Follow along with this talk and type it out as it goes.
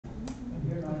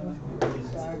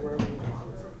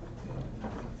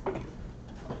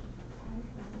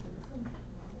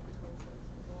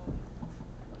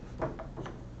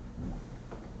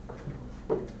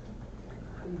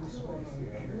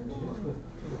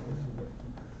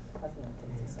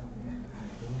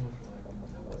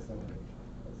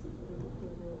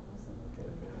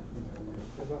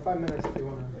5 minutes if you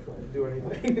want to do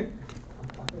anything.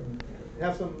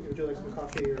 Have some, would you like some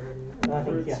coffee or any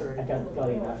fruits yeah, or I anything? got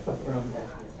enough from that.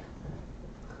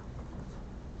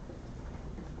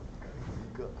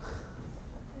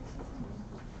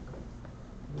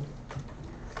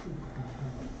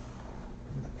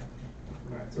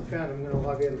 Alright, so Fan, I'm going to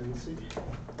log in and see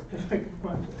if I can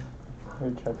find it. Can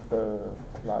you check the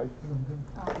live?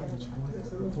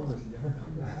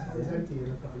 It's empty in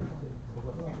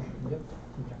the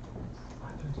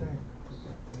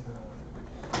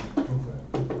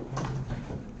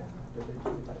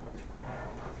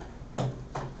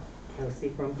Can you see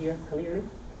from here clearly?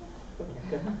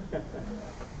 Okay, good.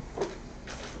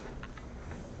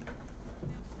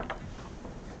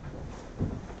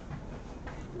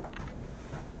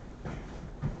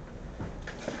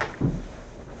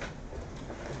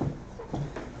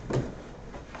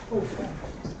 Oh,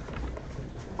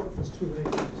 it's too late.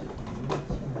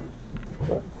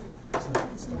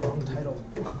 It's the wrong title.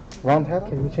 Wrong title?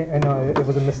 Can you change? I know it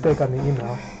was a mistake on the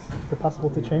email. Is it possible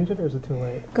to change it, or is it too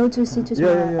late? Go to C2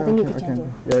 Smart. I think you can change it.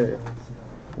 Yeah.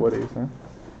 What is that?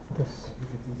 This.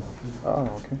 Oh,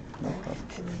 okay. No problem.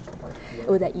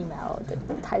 Oh, that email, the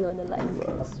title and the link.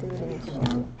 So you need to change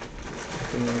it.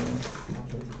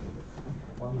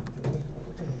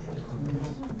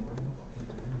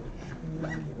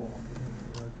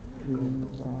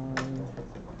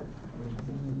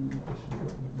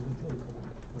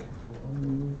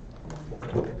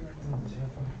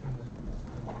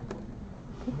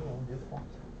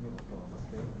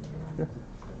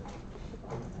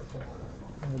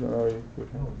 I don't know if you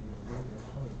can.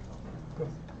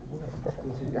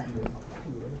 Yeah.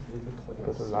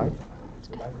 Go to live.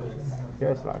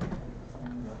 Yes, live.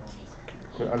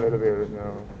 A little bit,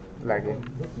 lagging.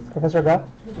 Professor Gao,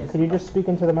 could you just speak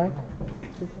into the mic?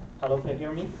 Hello, can you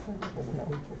hear me?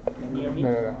 Can you hear me?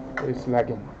 No. It's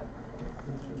lagging.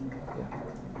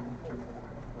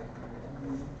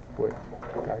 Wait,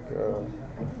 like,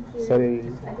 say.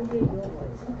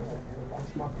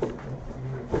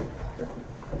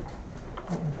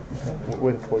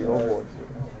 Wait for your voice.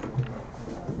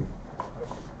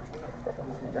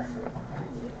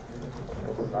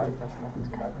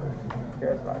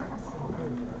 Yes, live.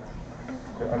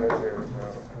 A little bit,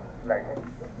 lagging.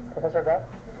 Professor Gao,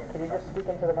 could you just speak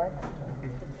into the mic?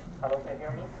 Hello, can you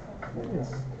hear me?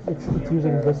 It's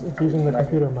using this. It's using the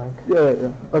computer mic.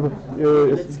 Yeah.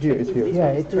 It's here.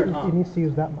 Yeah, it needs to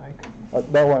use that mic.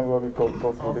 That one will go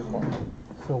through this one.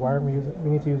 So why are we using? We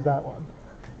need to use that one.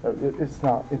 It's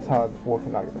not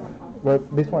working like that.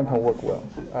 But this one can work well.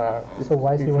 So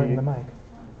why is he wearing the mic?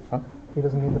 Huh? He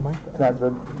doesn't need the mic. It's not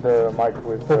the mic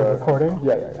with For the recording?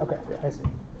 Yeah. Okay, I see.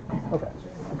 Okay.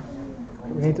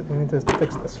 We need to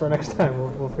fix this for next time.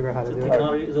 We'll figure out how to do it.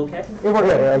 Technology is okay? Yeah, we're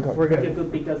good. Yeah, We're Okay, good. good,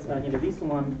 because this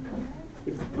one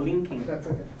is blinking. That's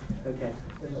okay. Okay.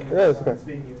 Yeah, it's okay.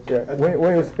 Yeah,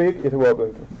 when you speak, it will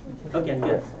blink. Okay,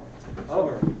 good.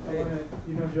 Over.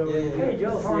 You know Joe. Hey,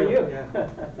 Joe, how are you? Yeah.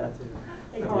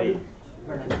 Hey, how are you?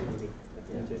 Very nice to meet you.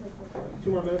 2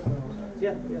 more minutes.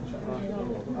 Yeah.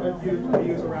 Are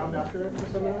you around after it for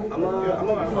some minutes? I'm around.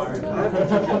 I have to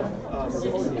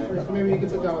teach at 6. Maybe you can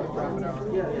sit down with him for half an hour.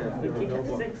 Yeah. You teach at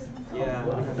 6? Yeah.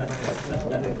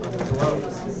 It's a lot of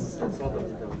it's all the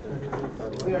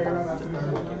Yeah, you're not after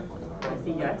I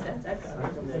see, yeah, that's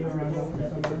excellent.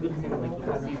 It's a good thing, like,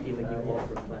 because usually, like, you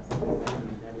offer classes.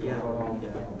 Yeah. How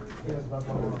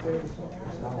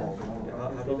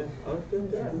have you been? Oh,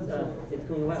 good. It's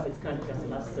going well. It's kind of just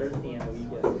last Thursday, and we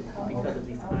because of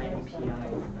this IAPI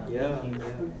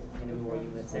meeting, and we were in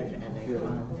the session, and they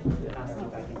asked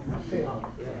if I can come.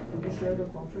 Can you share the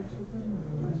contracts with them?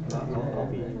 I'll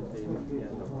be in the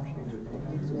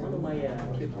So one of my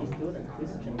PhD students,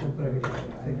 Christian,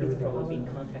 he's probably been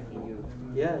contacting you.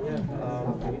 Yeah.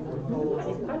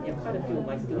 It's quite a few of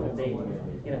my students, they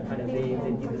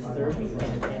did the survey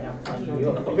and end up finding you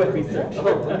a good research. Oh,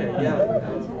 okay. Yeah.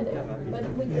 But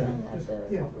we can at the...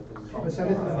 Yeah.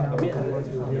 Send it to I them. mean,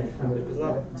 if it's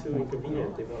not too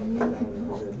inconvenient, they want to come down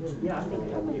and Yeah, I think,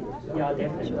 yeah, I'll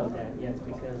definitely do that, yes,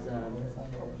 because I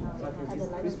think this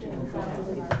Christian is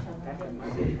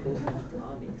actually close to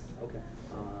economics. Okay.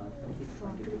 He's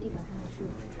trying to do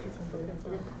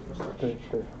Okay.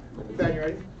 Ben, you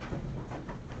ready?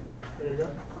 There you go.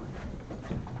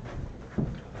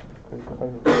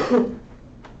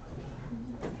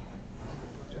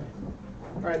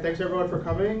 All right, thanks everyone for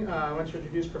coming. I want to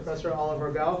introduce Professor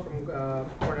Oliver Gao from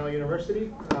Cornell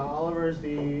University. Oliver is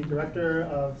the director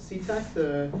of CTEC,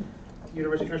 the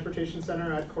University Transportation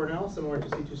Center at Cornell, similar to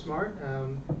C2 Smart.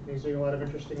 He's doing a lot of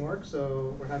interesting work,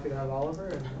 so we're happy to have Oliver.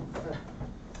 And,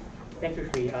 Thank you,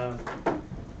 Sri.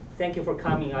 thank you for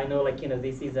coming. I know,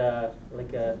 this is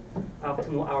like a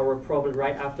afternoon hour, probably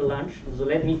right after lunch. So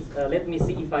let me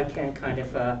see if I can kind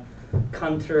of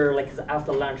counter the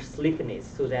after lunch sleepiness,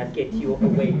 so that get you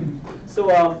awake.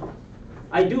 So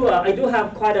I do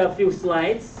have quite a few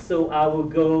slides. So I will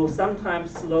go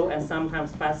sometimes slow and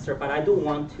sometimes faster. But I do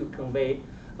want to convey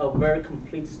a very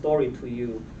complete story to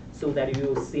you, so that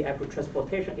you see actual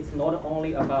transportation. It's not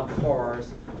only about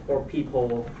cars or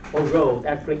people or roads.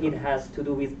 Actually, it has to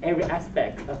do with every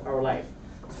aspect of our life.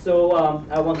 So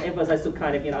I want to emphasize to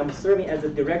kind of, I'm serving as a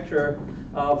director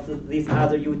of this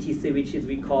other UTC, which is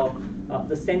we call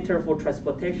the Center for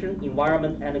Transportation,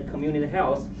 Environment, and Community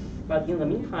Health. But in the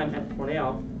meantime, at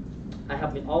Cornell, I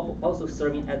have been also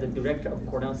serving as the director of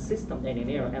Cornell System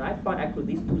Engineering, and I find actually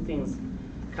these two things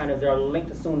they're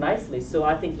linked so nicely. So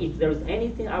I think if there's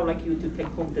anything I would like you to take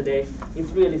home today,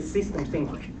 it's really system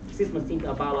thinking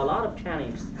about a lot of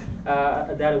challenges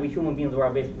that we human beings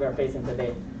are facing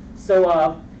today. So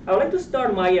I would like to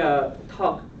start my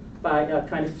talk by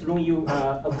kind of throwing you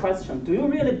a question. Do you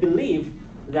really believe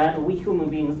that we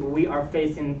human beings, we are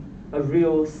facing a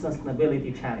real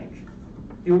sustainability challenge?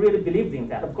 Do you really believe in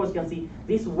that? Of course, you can see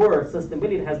this word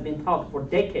sustainability has been taught for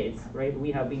decades, right?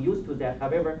 We have been used to that.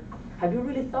 However, have you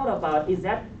really thought about does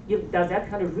that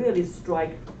kind of really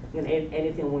strike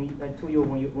anything to you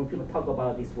when people talk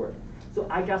about this word? So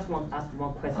I just want to ask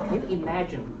one question. Can you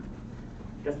imagine?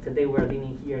 Just today we're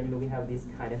living here, we have these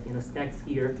kind of stacks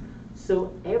here.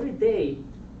 So every day,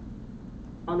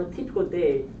 on a typical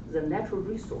day, the natural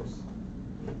resource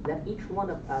that each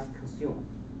one of us consume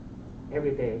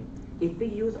every day, if we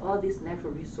use all this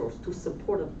natural resource to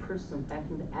support a person back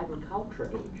in the agriculture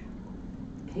age,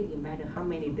 can you imagine how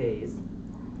many days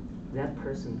that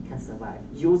person can survive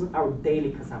using our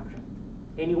daily consumption?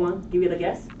 Anyone give it a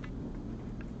guess?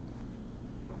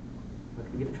 Let's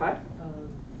give it a try.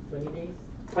 20 days.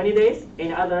 20 days.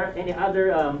 Any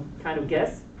other kind of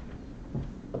guess?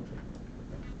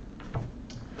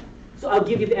 So I'll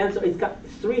give you the answer. It's got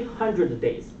 300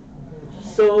 days.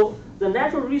 So the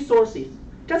natural resources.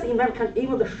 Just imagine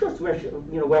even the shirts where can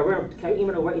you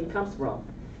imagine where it comes from?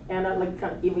 And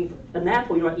even an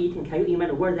apple you are eating, can you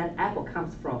imagine where that apple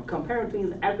comes from? Compared to in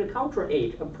the agricultural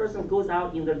age, a person goes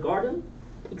out in the garden,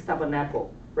 picks up an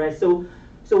apple, right? So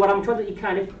what I'm trying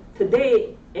to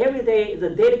today, every day, the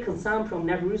daily consumption of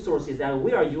natural resources that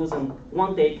we are using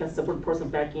one day can support a person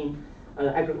back in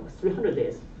 300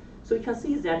 days. So you can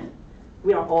see that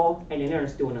we are all engineering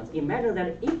students. Imagine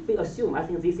that if we assume, I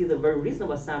think this is a very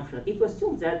reasonable assumption, if we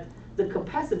assume that the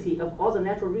capacity of all the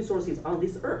natural resources on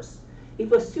this earth, if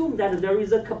we assume that there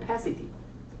is a capacity,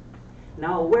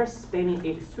 now we're spending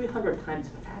it 300 times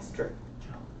faster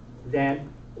than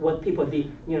what people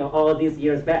did, all these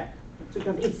years back. So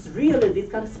it's really this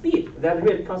kind of speed that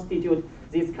really constitutes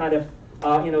this kind of,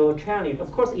 challenge.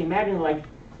 Of course, imagine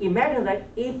that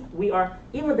if we are,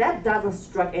 even that doesn't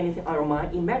strike anything on our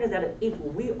mind. Imagine that if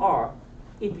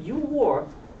you were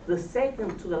the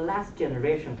second to the last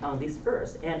generation on this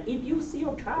earth, and if you see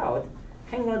your child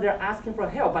hanging out there asking for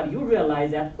help, but you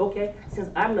realize that, okay, since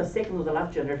I'm the second to the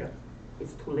last generation,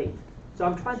 it's too late. So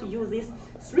I'm trying to use this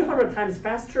 300 times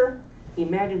faster.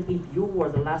 Imagine if you were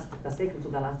the second to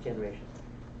the last generation.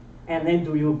 And then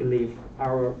do you believe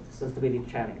our sustainability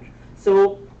challenge?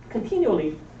 So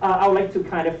continually, I would like to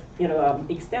kind of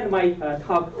extend my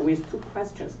talk with two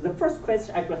questions. The first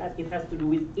question actually it has to do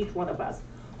with each one of us.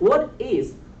 What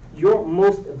is your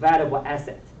most valuable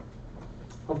asset?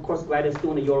 Of course, graduate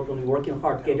student, you're going to be working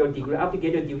hard to get your degree. After you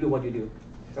get your degree, what do you do?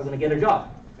 You're going to get a job.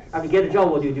 After you get a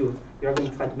job, what do you do? You're going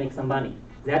to try to make some money.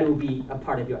 That will be a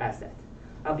part of your asset.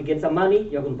 After you get some money,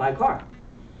 you're going to buy a car.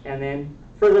 And then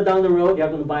further down the road, you're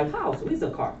going to buy a house with a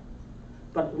car.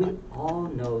 But we all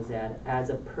know that as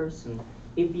a person,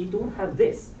 if you don't have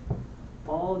this,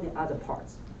 all the other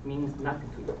parts means nothing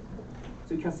to you.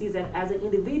 So you can see that as an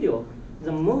individual,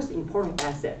 the most important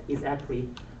asset is actually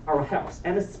our health.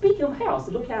 And speaking of health,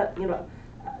 look at,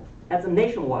 as a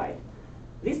nationwide,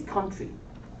 this country,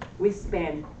 we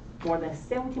spend more than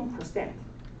 17%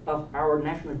 of our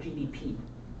national GDP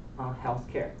on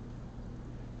healthcare.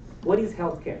 What is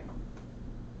healthcare?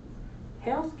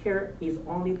 Healthcare is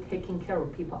only taking care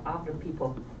of people after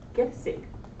people get sick.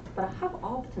 But how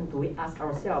often do we ask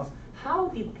ourselves, how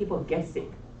did people get sick?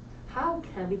 How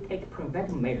can we take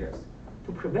preventive measures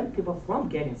to prevent people from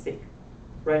getting sick?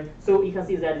 Right? So you can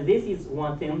see that this is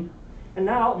one thing. And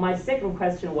now my second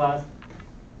question was,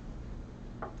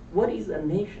 what is a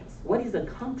nation's, what is a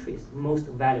country's most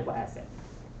valuable asset?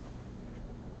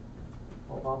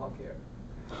 Obamacare.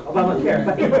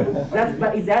 Obamacare,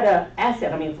 but is that an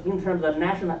asset? I mean, in terms of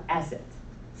national asset.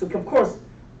 So of course,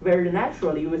 very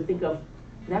naturally, you would think of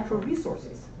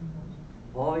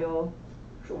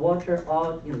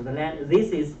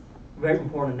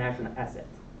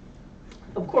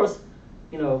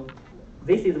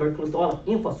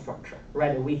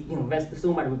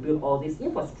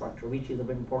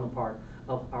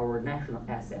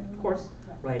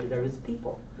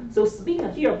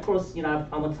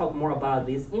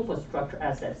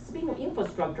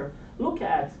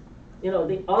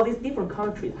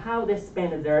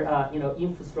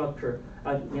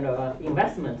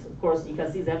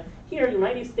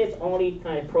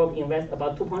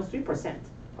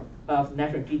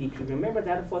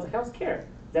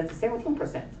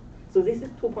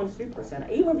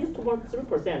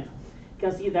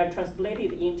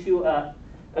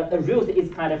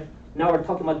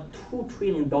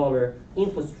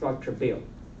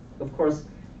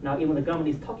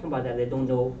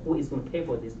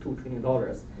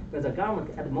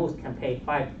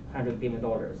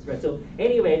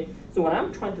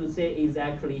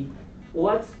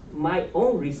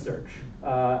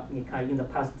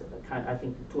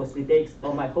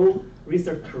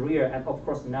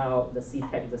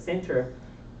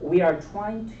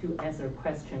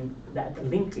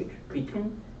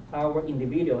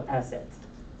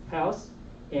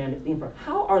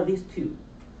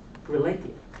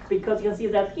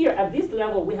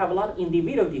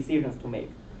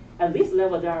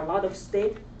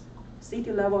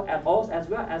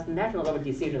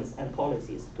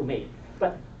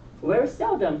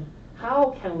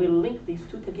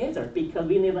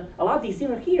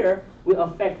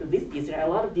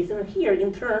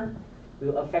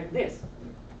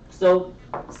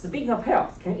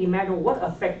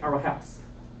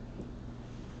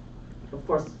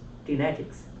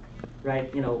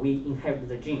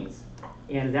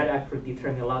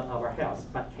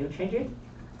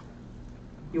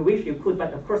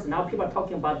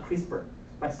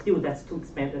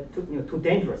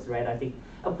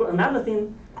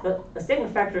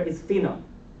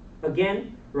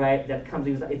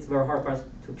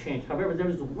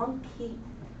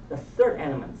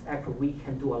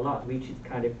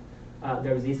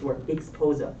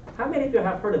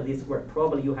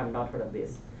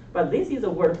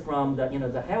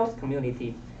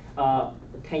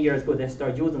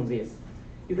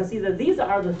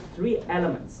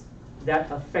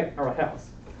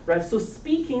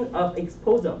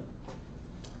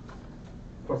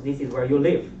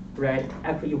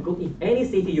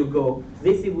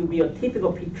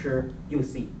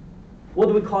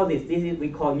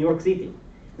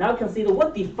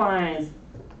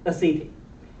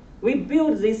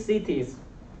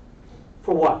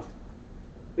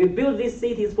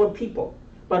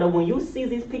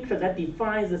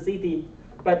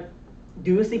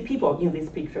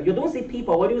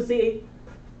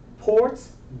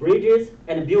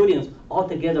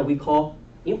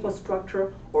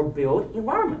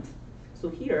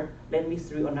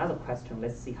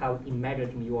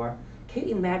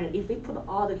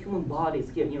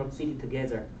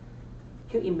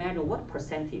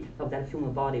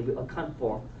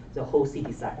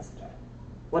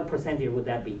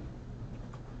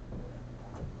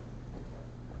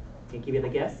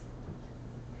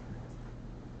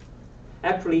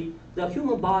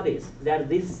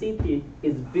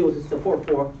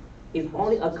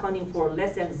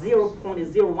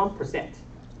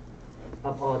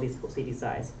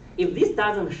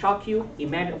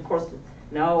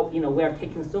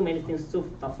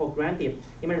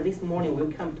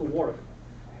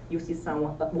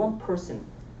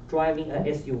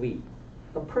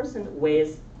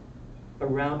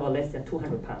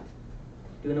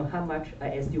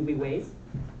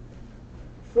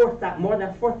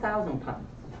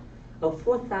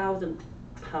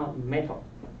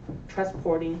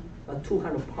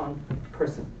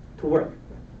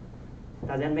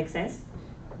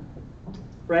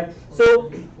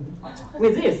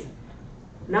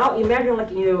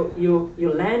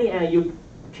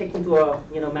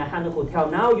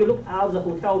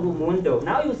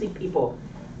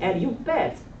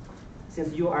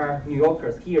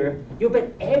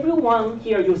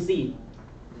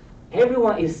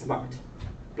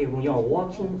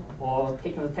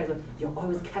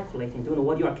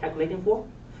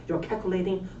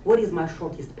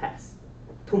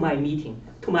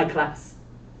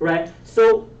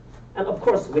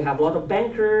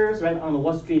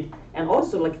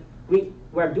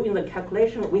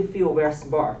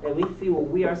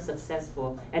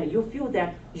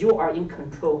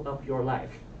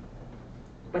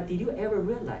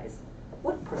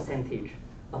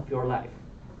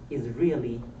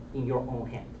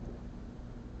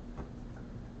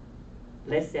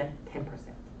less than 10%.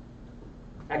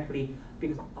 Actually,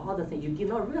 because all the things you did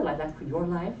not realize that your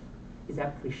life is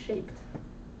actually shaped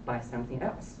by something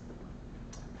else.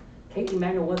 Can you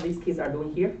imagine what these kids are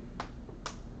doing here?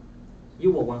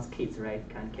 You were once kids, right?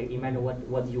 Can you imagine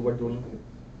what you were doing?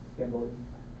 Gambling.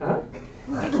 Huh?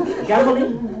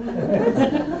 Gambling?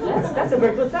 That's a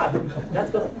very good thought.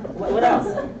 That's good. What else?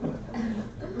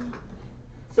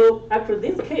 So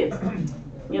actually, these kids,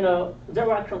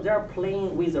 they're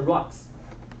playing with the rocks,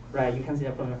 right? You can see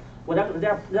that from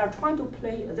they're trying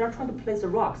to place the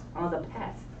rocks on the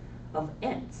path of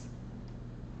ants.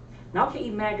 Now, can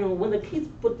you imagine when the kids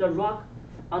put the rock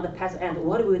on the path of ants?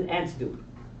 What will the ants do?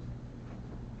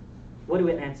 What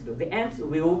will ants do? The ants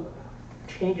will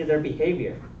change their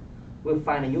behavior, will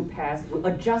find a new path, will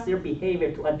adjust their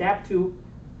behavior to adapt to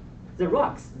the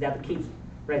rocks that the kids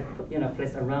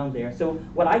place around there. So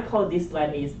what I call this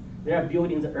slide is they are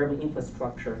building the urban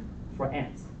infrastructure for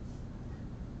ants.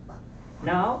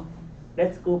 Now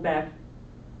let's go back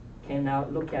and now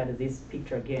look at this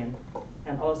picture again,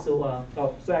 and also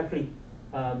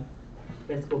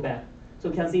let's go back. So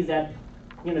you can see that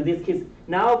these kids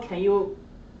now can you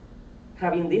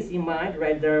having this in mind,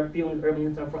 right? They're building urban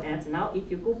infrastructure for ants. Now if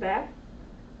you go back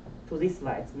to these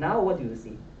slides, now what do you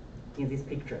see in this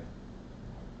picture?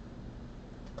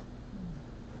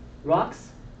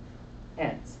 Rocks,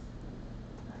 ants.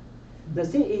 The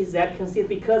thing is that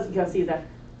because you can see that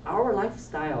our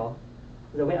lifestyle,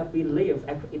 the way we live,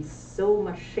 actually, it's so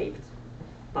much shaped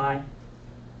by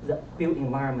the built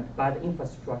environment, by the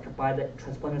infrastructure, by the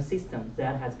transportation system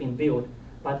that has been built.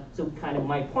 But so kind of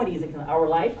my point is that our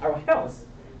life, our health,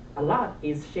 a lot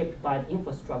is shaped by the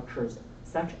infrastructures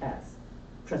such as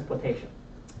transportation.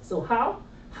 So how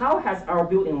has our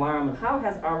built environment, how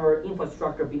has our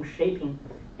infrastructure been shaping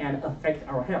and affect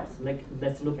our health?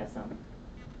 Let's look at some.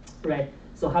 Right.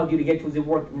 So how do you get to the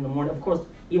work in the morning? Of course,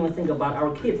 even think about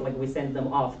our kids. Like we send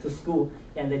them off to school,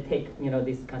 and they take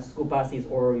these kind of school buses,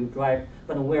 or you drive.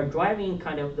 But when we're driving,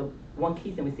 kind of the one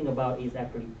key thing we think about is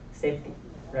actually safety,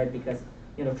 right? Because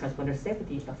transportation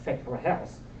safety affect our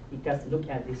health. You just look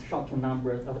at these shocking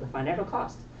numbers of the financial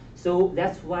cost. So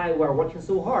that's why we're working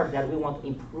so hard that we want to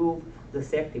improve the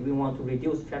safety. We want to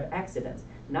reduce traffic accidents.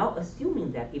 Now,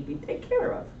 assuming that if we take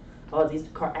care of all these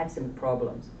car accident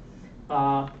problems,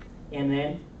 and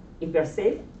then if we're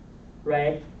safe,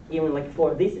 right? Even like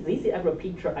for this is actually a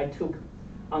picture I took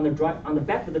on the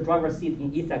back of the driver's seat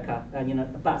in Ithaca,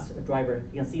 a bus driver.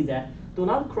 You can see that. Do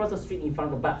not cross the street in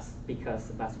front of the bus because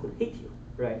the bus could hit you,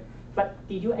 right? But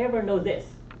did you ever know this?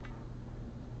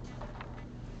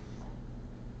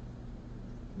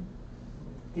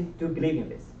 Do you believe in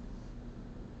this?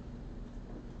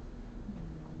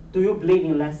 Do you believe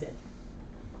in Lancet?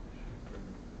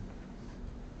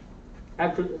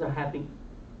 Actually, there have been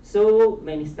so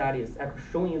many studies actually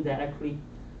showing that actually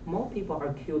more people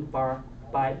are killed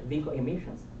by vehicle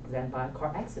emissions than by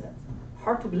car accidents.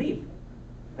 Hard to believe,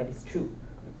 but it's true,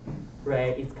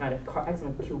 right? It's kind of car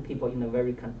accidents kill people in a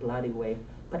very kind of bloody way,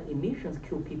 but emissions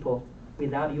kill people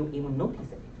without you even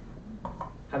noticing it.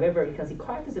 However, you can see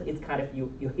car accident is kind of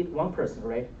you hit one person,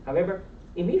 right? However,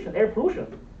 emission, air pollution,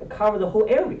 cover the whole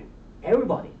area,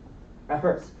 everybody, that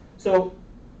hurts. So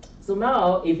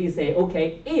now, if you say,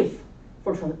 okay, if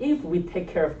we take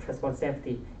care of transport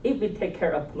safety, if we take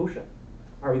care of pollution,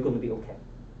 are we going to be okay?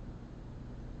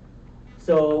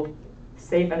 So,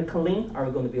 safe and clean, are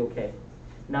we going to be okay?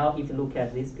 Now, if you look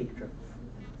at this picture,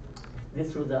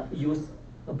 this is the youth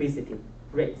obesity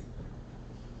rate.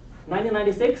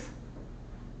 1996,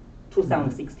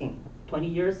 2016, 20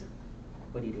 years,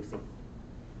 what did you see?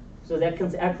 So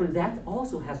that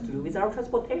also has to do with our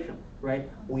transportation, right?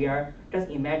 We are, just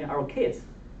imagine our kids,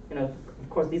 of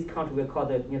course this country we call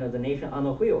the nation on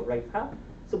a wheel, right?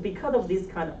 So because of this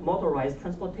kind of motorized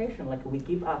transportation, like we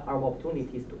give up our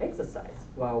opportunities to exercise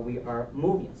while we are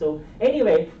moving. So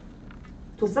anyway,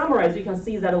 to summarize, you can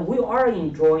see that we are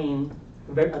enjoying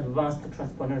very advanced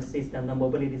transportation system, the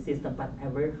mobility system, but at a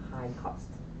very high cost,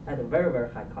 at a very,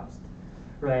 very high cost,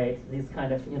 right? This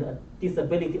kind of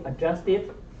disability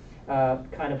adjusted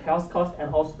kind of health cost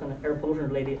and also kind of air pollution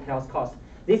related health cost.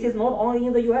 This is not only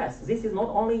in the US, this is not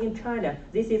only in China,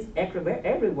 this is actually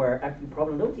everywhere. Actually, you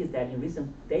probably noticed that in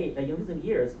recent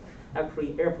years,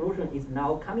 actually air pollution is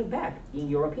now coming back in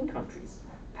European countries,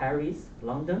 Paris,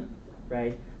 London,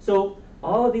 right? So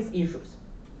all these issues,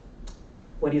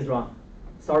 what is wrong?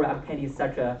 Sorry, I painted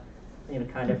such a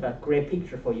kind of a great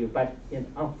picture for you, but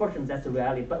unfortunately that's the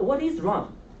reality. But what is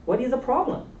wrong? What is the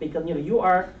problem? Because you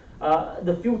are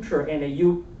the future, and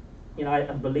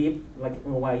I believe like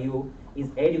NYU is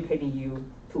educating you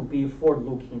to be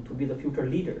forward-looking, to be the future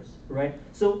leaders, right?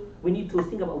 So we need to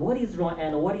think about what is wrong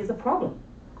and what is the problem.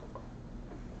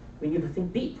 We need to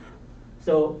think deep.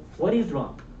 So what is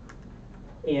wrong?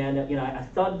 And I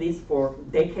thought this for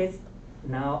decades.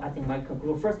 Now I think my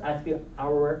conclusion first, I feel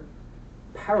our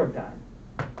paradigm,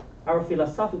 our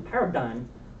philosophical paradigm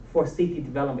for city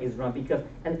development is wrong because,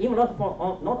 and even not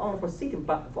only for city,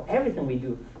 but for everything we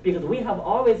do, because we have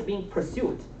always been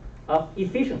pursuit of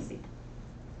efficiency,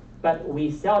 but we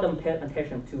seldom pay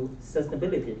attention to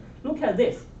sustainability. Look at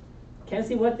this. Can you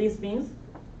see what this means?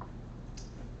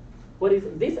 What is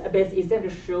this? Essentially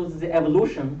shows the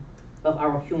evolution of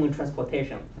our human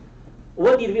transportation.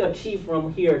 What did we achieve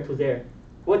from here to there?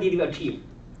 What did we achieve?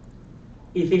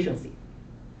 Efficiency,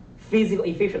 physical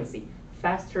efficiency,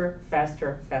 faster,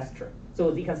 faster, faster.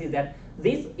 So you can see that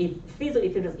this physical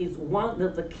efficiency is one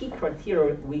of the key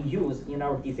criteria we use in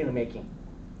our decision making.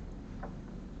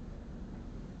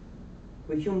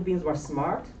 We human beings are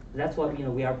smart. That's why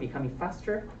we are becoming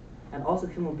faster, and also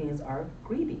human beings are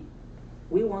greedy.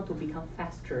 We want to become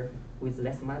faster with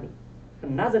less money.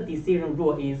 Another decision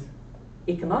rule is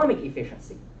economic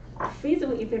efficiency.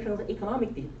 Physical efficiency, economic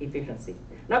efficiency.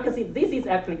 Now you can see this is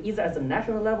actually either at the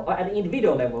national level or at the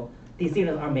individual level,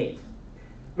 decisions are made.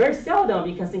 Very seldom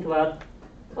you can think about,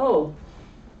 oh,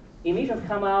 emissions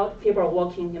come out, people are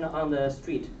walking on the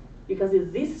street. You can see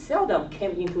this seldom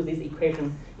came into this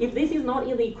equation. If this is not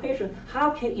in the equation, how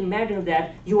can you imagine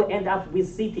that you will end up with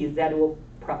cities that will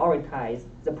prioritize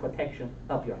the protection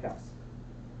of your health?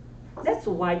 That's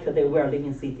why today we are living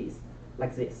in cities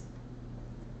like this.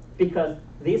 Because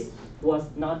this was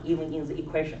not even in the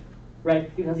equation,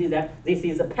 right? You can see that this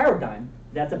is a paradigm,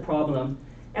 that's a problem.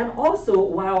 And also,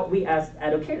 while we as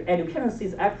education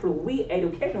system, actually we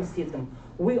education system,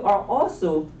 we are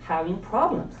also having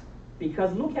problems.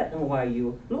 Because look at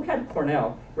NYU, look at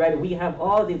Cornell, right? We have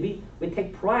all the, we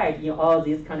take pride in all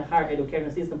these kind of higher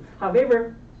education system.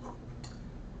 However,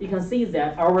 you can see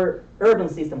that our urban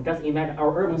system, just imagine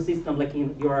our urban system like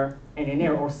in your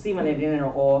engineer or civil engineer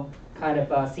or kind of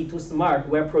C2 Smart,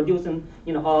 we're producing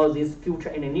all these future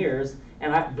engineers,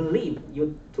 and I believe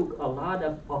you took a lot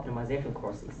of optimization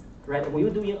courses, right? When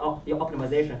you're doing your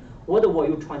optimization, what were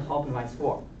you trying to optimize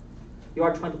for? You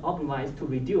are trying to optimize to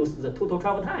reduce the total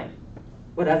travel time.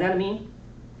 What does that mean?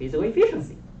 Physical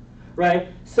efficiency, right?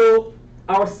 So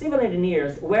our civil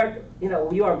engineers,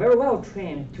 you are very well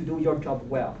trained to do your job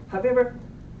well. However,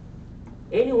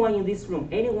 anyone in this room,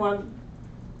 anyone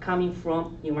coming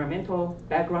from environmental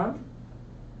background,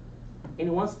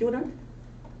 anyone student?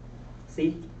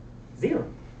 See, zero,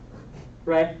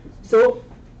 right? So,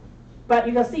 but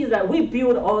you can see that we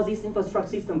build all these infrastructure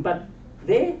systems, but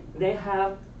they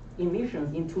have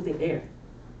emissions into the air.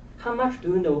 How much do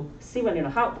you know, civil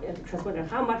engineer,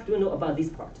 how much do you know about this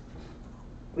part?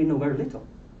 We know very little.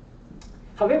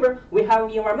 However, we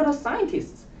have environmental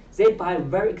scientists. They buy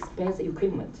very expensive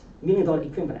equipment, $1 million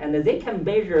equipment, and they can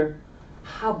measure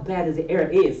how bad the air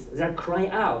is. They're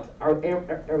crying out, our air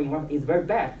environment is very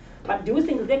bad. But do you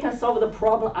think they can solve the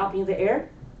problem up in the air?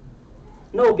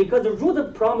 No, because the root of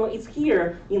the problem is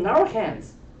here in our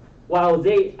hands while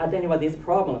they identify this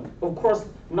problem. Of course,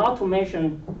 not to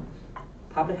mention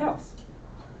public health.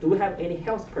 Do we have any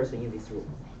health person in this room?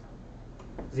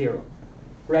 Zero.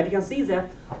 Right, you can see that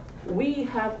we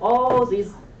have all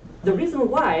these, the reason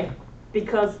why,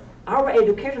 because our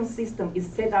education system is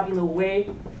set up in a way,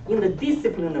 in a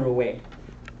disciplinary way.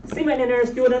 Civil engineering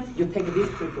students, you take this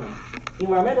curriculum.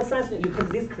 Environmental science students, you take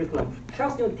this curriculum.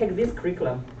 Health students take this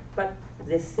curriculum, but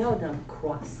they seldom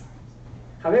cross.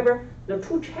 However, the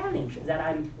true challenge that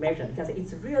I mentioned, because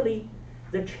it's really,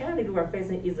 the challenge we're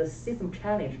facing is a system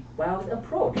challenge. While the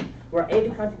approach, we're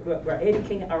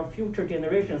educating our future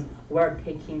generations, we're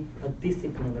taking a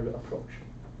disciplinary approach.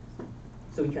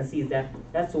 So you can see that,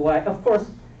 that's why, of course,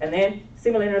 and then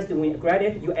civil engineers doing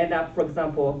graduate, you end up, for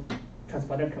example,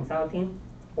 transportation consulting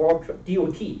or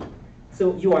DOT.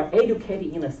 So you are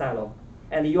educated in a silo,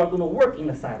 and you are going to work in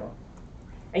a silo.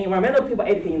 And environmental people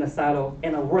educate in a silo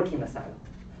and are working in a silo.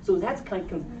 So that's kind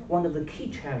of one of the key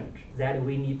challenges that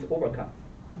we need to overcome.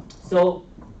 So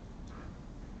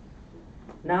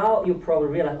now you probably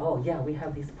realize, oh yeah, we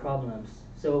have these problems.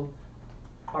 So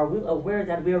are we aware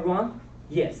that we are wrong?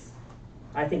 Yes.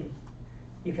 I think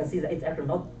you can see that it's actually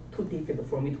not too difficult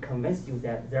for me to convince you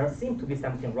that there seems to be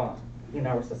something wrong in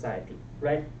our society,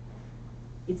 right?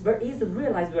 It's very easy to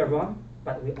realize we are wrong,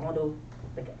 but we all know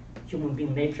like human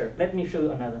being nature. Let me show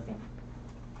you another thing.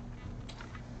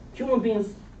 Human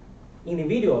beings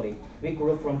individually, we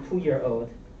grow from 2-year-old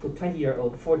to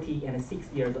 20-year-old, 40 and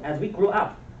 60 years old. As we grow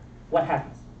up, what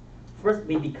happens? First,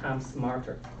 we become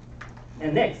smarter.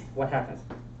 And next, what happens?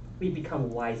 we become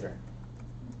wiser,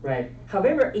 right?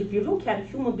 However, if you look at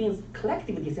human beings'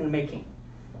 collective decision making,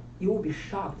 you will be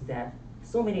shocked that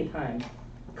so many times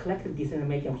collective decision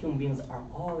making of human beings are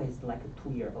always like a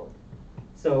 2-year-old.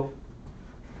 So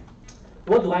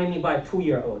what do I mean by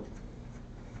 2-year-old?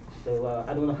 So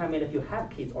I don't know how many of you have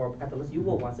kids, or at least you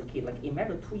were once a kid. Like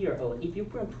imagine a 2-year-old. If you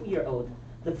bring a 2-year-old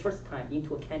the first time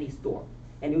into a candy store,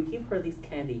 and you give her this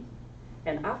candy,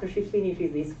 and after she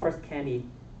finishes this first candy,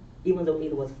 even though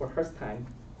it was for her first time,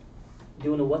 do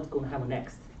you know what's going to happen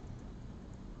next?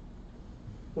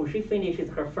 When she finishes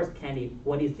her first candy,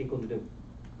 what is she going to do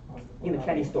in the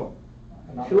candy store?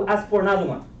 She'll ask for another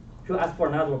one. She'll ask for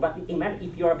another one. But imagine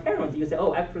if you're a parent, you say,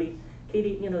 oh, actually,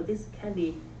 Katie, this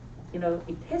candy,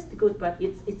 it tastes good, but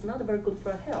it's not very good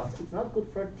for her health. It's not good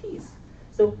for her teeth.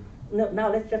 So now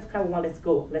let's just have one. Let's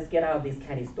go. Let's get out of this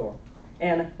candy store.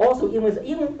 And also,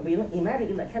 even imagine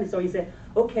in the candy store, you say,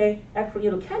 okay, actually,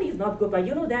 candy is not good, but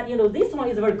you know that, this one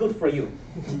is very good for you.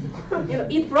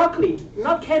 Eat broccoli,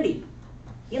 not candy.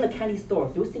 In a candy store,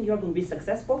 do you think you're going to be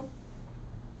successful?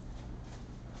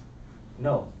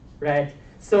 No, right?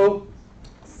 So,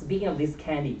 speaking of this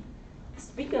candy,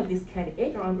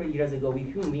 800 years ago, we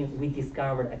human beings, we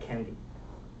discovered a candy.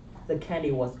 The candy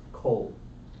was coal.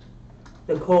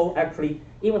 The coal actually,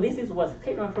 even this was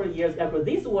 800 years ago.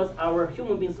 This was our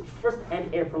human beings' first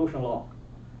anti-air pollution law.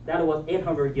 That was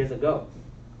 800 years ago.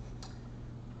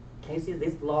 Can you see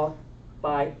this law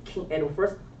by King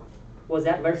Edward I? Was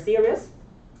that very serious?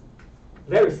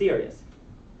 Very serious,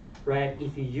 right?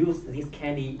 If you use this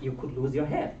candy, you could lose your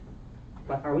head.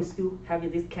 But are we still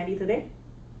having this candy today?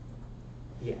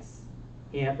 Yes.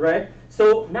 Yeah, right?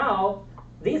 So now,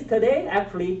 this today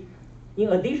actually, in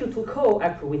addition to coal,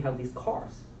 actually we have these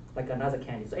cars, like another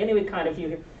candy. So anyway,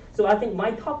 so I think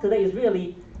my talk today is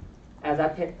really, as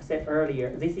I said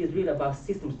earlier, this is really about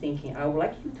systems thinking. I would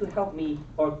like you to help me,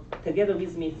 or together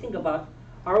with me, think about,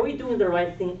 are we doing the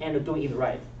right thing and doing it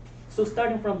right? So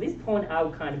starting from this point, I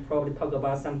will kind of probably talk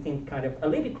about something kind of a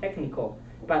little bit technical,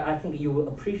 but I think you will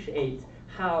appreciate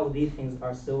how these things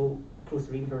are so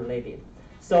closely related.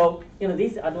 So,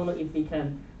 this, I don't know if we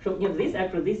can show,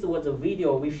 this was a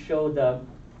video we showed the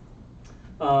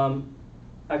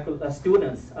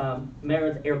students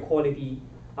measured air quality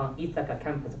on Ithaca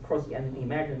campus. Of course, you can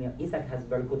imagine Ithaca has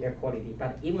very good air quality,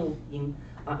 but even in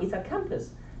Ithaca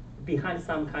campus, behind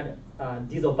some kind of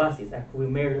diesel buses, actually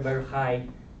we measured very high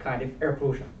kind of air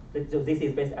pollution. So this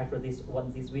is basically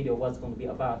what this video was going to be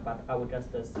about, but I will just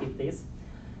skip this.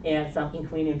 And some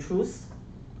inconvenient truths,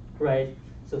 right?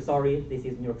 So sorry, this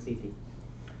is New York City,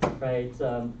 right?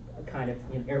 Kind of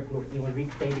air pollution, even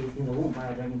rich babies in the womb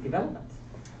while they're in development.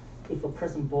 If a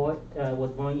boy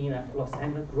was born in Los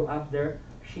Angeles, grew up there,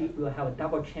 she will have a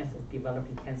double chance of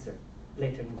developing cancer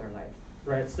later in their life,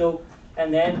 right? So,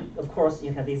 and then of course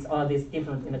you have all these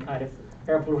different kind of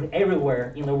air pollution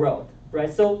everywhere in the world,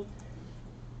 right? So,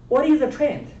 what is the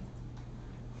trend?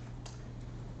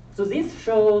 So this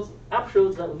shows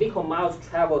the vehicle miles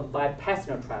traveled by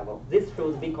passenger travel. This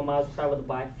shows vehicle miles traveled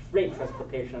by freight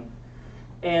transportation.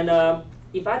 And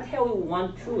if I tell you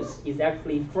one truth, is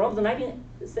actually from the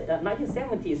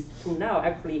 1970s to now,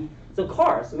 actually, the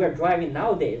cars we're driving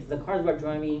nowadays, the cars we're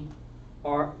driving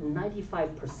are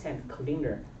 95%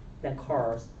 cleaner than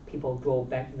cars people drove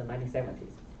back in the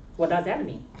 1970s. What does that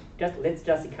mean? Let's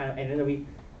kind of, and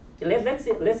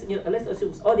let's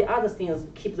assume all the other things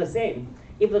keep the same.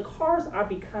 If the cars are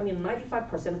becoming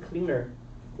 95% cleaner,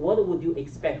 what would you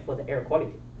expect for the air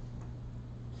quality?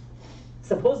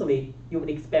 Supposedly, you would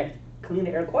expect cleaner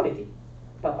air quality,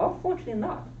 but unfortunately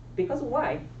not. Because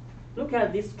why? Look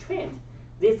at this trend.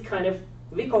 This kind of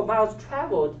vehicle miles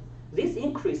traveled, this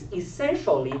increase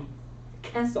essentially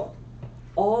canceled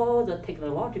all the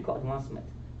technological advancement.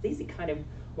 This is kind of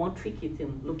one tricky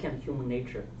thing looking at human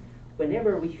nature.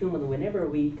 Whenever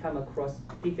we come across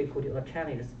difficulty or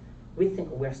challenges, we think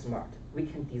we're smart. We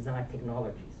can design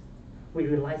technologies. We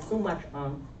rely so much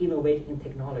on innovating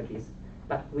technologies,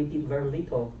 but we did very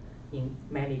little in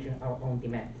managing our own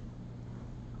demand.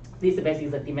 This basically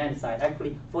is the demand side.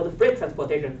 Actually, for the freight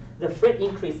transportation, the freight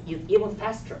increase is even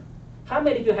faster. How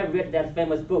many of you have read that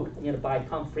famous book by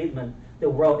Tom Friedman, The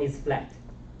World is Flat?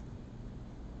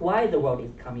 Why the world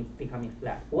is becoming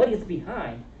flat? What is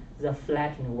behind the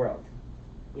flattening world?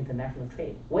 International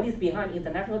trade. What is behind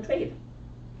international trade?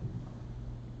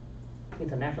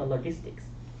 International logistics,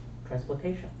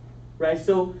 transportation, right?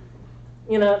 So,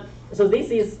 so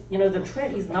this is, the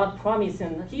trend is not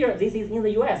promising. Here, this is in the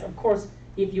U.S. Of course,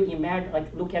 if you imagine,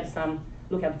 look at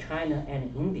China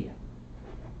and India.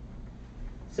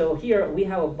 So here we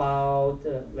have about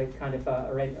like kind of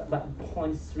right about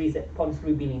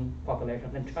 0.3 billion population,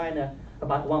 and China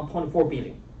about 1.4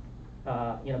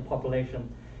 billion population.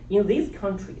 In these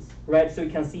countries, right? So you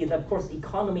can see that of course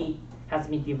economy has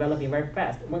been developing very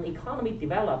fast. When economy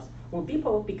develops, when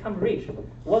people become rich,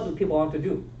 what do people want to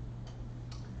do?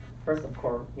 First, of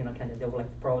course, they would like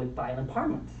to probably buy an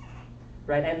apartment,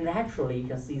 right? And naturally, you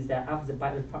can see that after they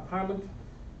buy the apartment,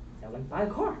 they will buy a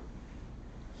car.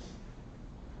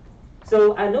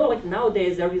 So I know like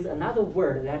nowadays there is another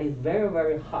word that is very,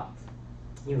 very hot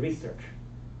in research,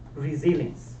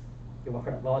 resilience. You have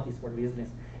heard about this word,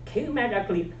 resilience. Can you imagine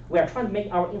actually we are trying to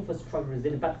make our infrastructure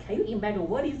resilient, but can you imagine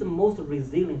what is the most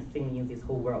resilient thing in this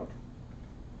whole world?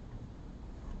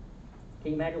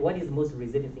 Can you imagine what is the most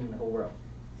resilient thing in the whole world?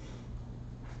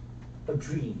 A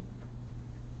dream.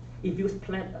 If you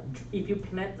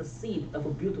plant the seed of a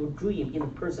beautiful dream in a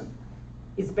person,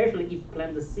 especially if you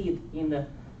plant the seed in the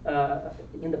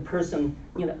person,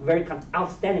 in a very kind of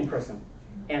outstanding person,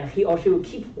 and he or she will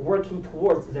keep working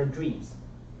towards their dreams.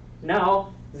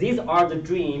 Now, these are the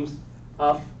dreams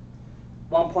of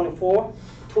 1.4,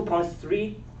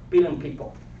 2.3 billion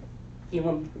people,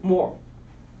 even more,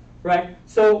 right?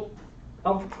 So,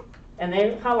 and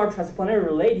then how are transportation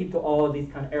related to all this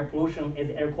kind of air pollution? Is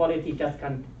air quality just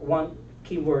kind of one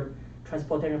keyword?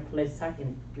 Transportation plays such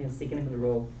a significant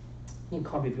role in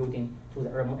contributing to the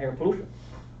urban air pollution,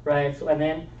 right? So, and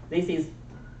then this is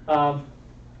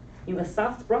in the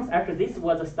South Bronx. Actually, this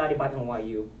was a study by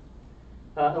NYU.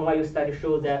 NYU study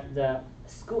showed that the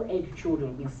school-age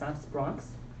children in South Bronx,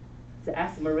 the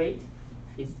asthma rate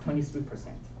is 23%.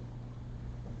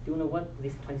 Do you know what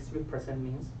this 23%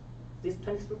 means? This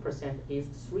 23% is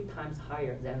 3 times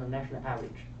higher than the national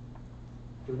average.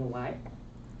 Do you know why?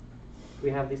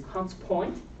 We have this Hunts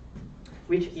Point,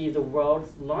 which is the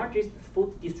world's largest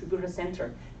food distribution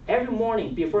center. Every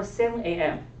morning before 7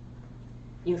 a.m.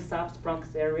 in South Bronx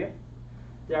area,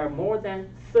 there are more than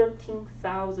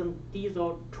 13,000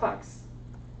 diesel trucks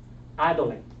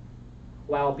idling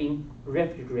while being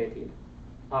refrigerated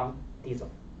on diesel.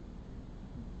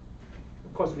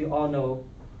 Of course, we all know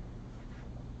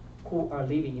who are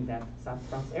living in that South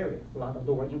Bronx area, a lot of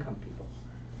lower income people.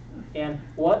 And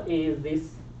what is this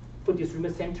food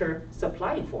distribution center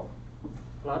supplying for?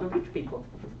 A lot of rich people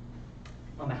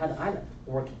on Manhattan Island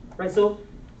working, right? So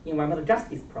environmental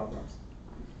justice problems.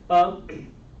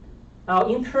 Now,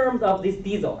 in terms of this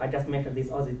diesel, I just mentioned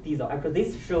this, all this diesel. Actually,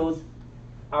 this shows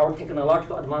our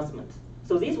technological advancement.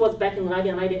 So this was back in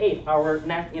 1998, our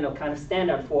kind of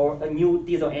standard for a new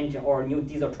diesel engine or a new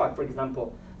diesel truck, for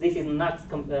example. This is NOx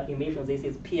emissions, this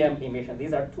is PM emissions.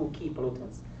 These are 2 key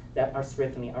pollutants that are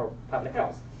threatening our public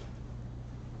health.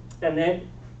 And then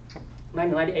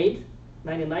 1998,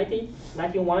 1990,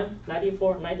 91,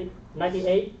 94, 90,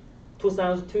 98,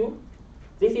 2002.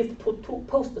 This is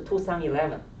post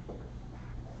 2011.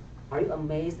 Are you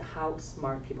amazed how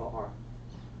smart people are?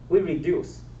 We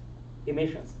reduce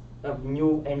emissions of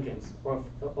new engines or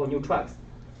new trucks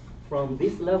from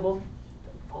this level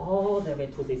all the way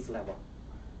to this level.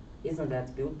 Isn't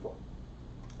that beautiful,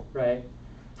 right?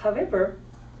 However,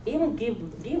 even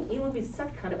with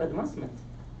such kind of advancement,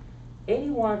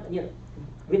 anyone,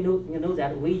 we know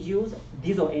that we use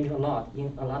diesel engine a lot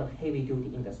in a lot of heavy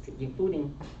duty industry,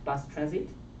 including bus transit,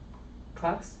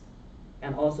 trucks,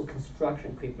 and also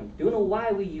construction equipment. Do you know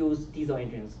why we use diesel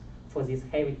engines for these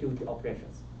heavy duty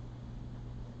operations?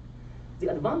 The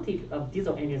advantage of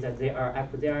diesel engines is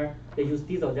that they use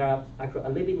diesel, they are actually a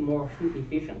little bit more fuel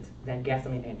efficient than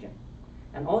gasoline engine.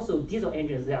 And also diesel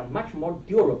engines, they are much more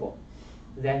durable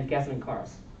than gasoline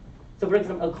cars. So for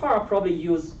example, a car probably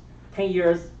use 10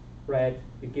 years, right,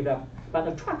 you give up. But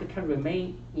a truck can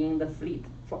remain in the fleet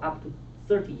for up to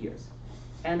 30 years.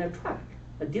 And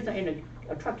a diesel engine,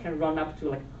 a truck can run up to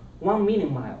like 1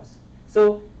 million miles.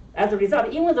 So as a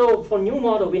result, even though for new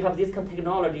model we have this kind of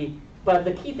technology, but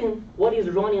the key thing, what is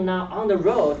running now on the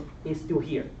road is still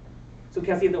here. So you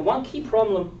can see the one key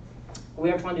problem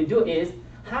we are trying to do is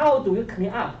how do we clean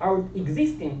up our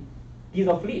existing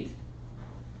diesel fleet?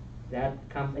 That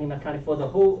comes in account for the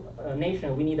whole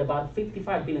nation. We need about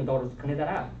 $55 billion to clean that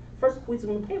up. First, who's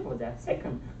going to pay for that?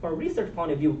 Second, from a research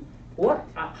point of view,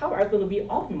 how are going to be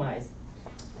optimized?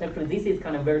 Actually, this is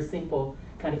kind of very simple,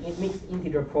 kind of mixed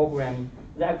integer programming.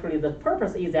 Actually, the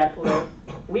purpose is that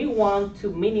we want to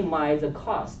minimize the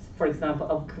cost, for example,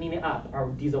 of cleaning up our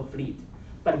diesel fleet,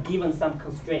 but given some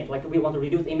constraint, like we want to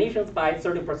reduce emissions by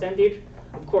 30%,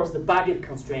 of course, the budget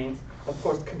constraint, of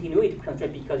course, continuity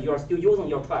constraint, because you are still using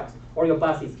your trucks or your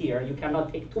buses here. You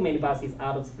cannot take too many buses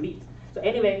out of the fleet. So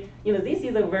anyway, this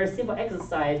is a very simple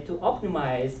exercise to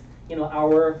optimize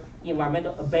our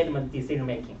environmental abatement decision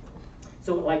making.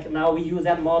 So like now we use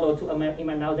that model to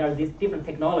now there are these different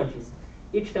technologies.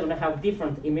 Each technology have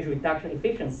different emission reduction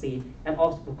efficiency and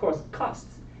also of course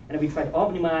costs. And we try to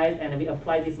optimize and we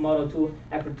apply this model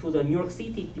to the New York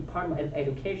City Department of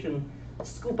Education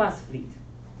school bus fleet.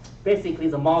 Basically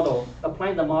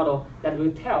applying the model that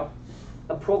will tell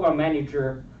a program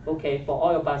manager, okay, for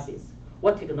all your buses,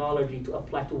 what technology to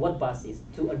apply to what buses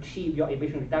to achieve your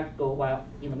emission reduction goal while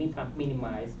in the meantime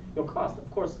minimize your cost. Of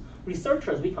course,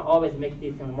 researchers, we can always make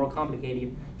this more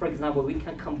complicated. For example, we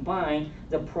can combine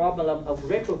the problem of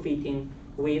retrofitting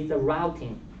with the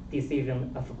routing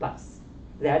decision of a bus.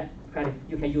 That kind of,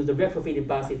 you can use the retrofitted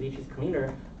buses, which is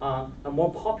cleaner, a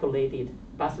more populated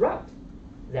bus route.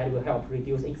 That will help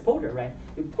reduce exposure, right?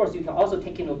 Of course, you can also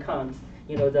take into account,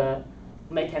 the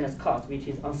maintenance cost, which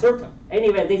is uncertain.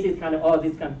 Anyway, this is kind of all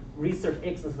this kind of research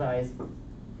exercise.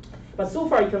 But so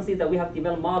far, you can see that we have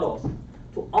developed models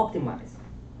to optimize,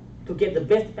 to get the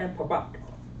best bang per buck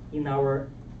in our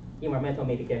environmental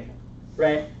mitigation,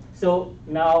 right? So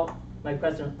now my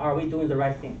question: are we doing the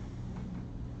right thing?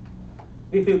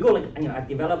 We feel good. Like, I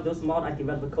developed those models, I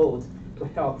developed the codes to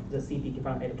help the city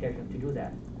Department of Education to do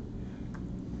that.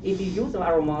 If you use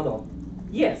our model,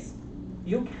 yes,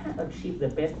 you can achieve the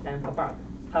best bang per buck.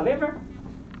 However,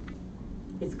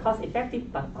 it's cost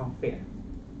effective but unfair.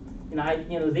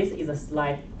 This is a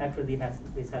slide. Actually,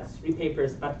 this has 3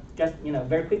 papers, but just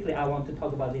very quickly, I want to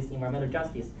talk about this environmental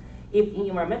justice. If in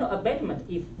environmental abatement,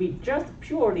 if we just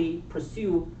purely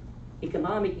pursue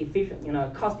economic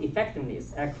cost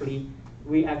effectiveness,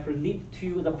 we actually lead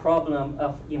to the problem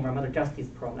of environmental justice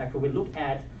problem. Actually, we look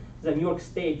at the New York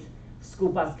State school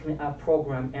bus cleanup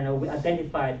program, and we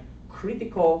identified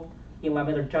critical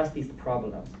environmental justice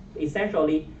problems.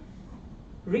 Essentially,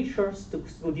 richer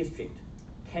school districts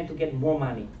tend to get more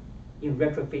money in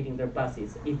retrofitting their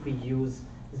buses if we use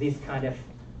this kind of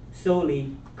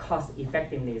solely cost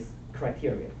effectiveness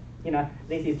criteria.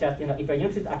 This is just, if you're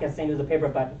interested, I can send you the paper,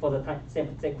 but for the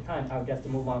sake of time, I'll just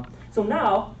move on. So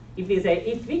now, if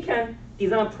we can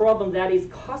design a problem that is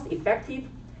cost effective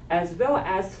as well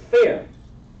as fair,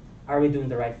 are we doing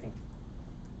the right thing?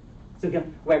 So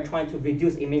again, we're trying to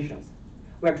reduce emissions.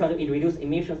 We're trying to reduce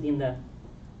emissions in the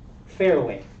fair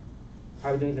way.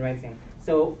 Are we doing the right thing?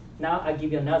 So now I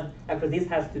give you another. Actually, this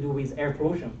has to do with air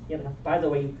pollution. By the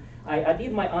way, I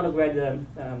did my undergrad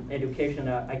education.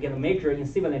 I get a major in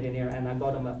civil engineering, and I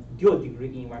got a dual degree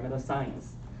in environmental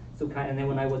science. And then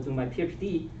when I was doing my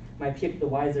PhD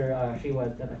advisor, she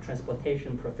was a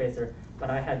transportation professor,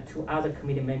 but I had 2 other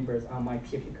committee members on my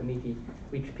PhD committee,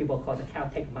 which people call the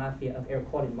Caltech mafia of air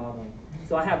quality modeling.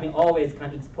 So I have been always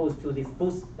kind of exposed to this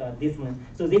both discipline.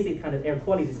 So this is kind of air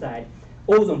quality side.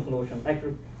 Ozone pollution.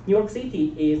 Actually, New York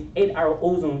City is 8-hour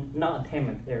ozone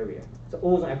non-attainment area. So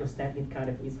ozone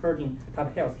actually is hurting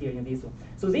public health here in this one.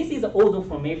 So this is the ozone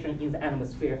formation in the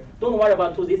atmosphere. Don't worry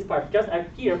about this part. Just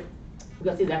here, you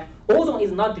can see that ozone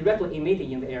is not directly emitted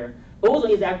in the air.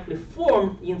 Ozone is actually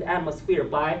formed in the atmosphere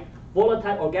by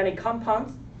volatile organic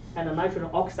compounds and the nitrogen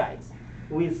oxides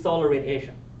with solar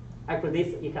radiation. Actually,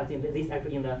 this you can see this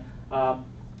actually in the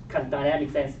kind of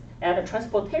dynamic sense. And the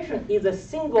transportation is a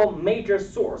single major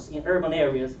source in urban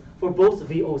areas for both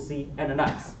VOC and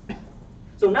NOx.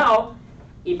 So now,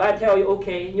 if I tell you,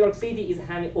 okay, New York City is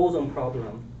having ozone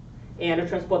problem, and the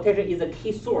transportation is a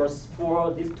key source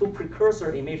for these 2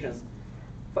 precursor emissions.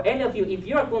 For any of you, if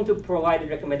you are going to provide a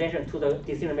recommendation to the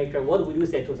decision maker, what would you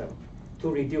say to them to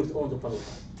reduce ozone pollution?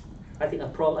 I think a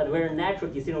very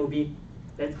natural decision would be,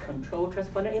 let's control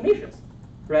transportation emissions,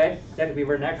 right? That would be a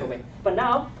very natural way. But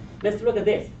now, let's look at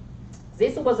this.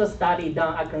 This was a study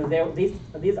done.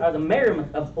 These are the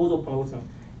measurement of ozone pollution.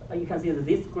 You can see that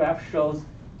this graph shows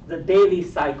the daily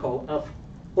cycle of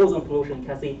ozone pollution. You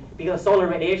can see because solar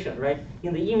radiation, right?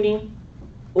 In the evening,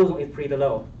 ozone is pretty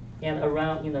low, and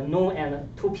around noon and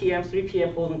 2 p.m., 3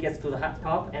 p.m., ozone gets to the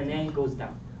top and then goes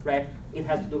down, right? It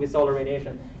has to do with solar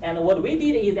radiation. And what we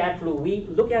did is actually we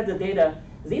look at the data.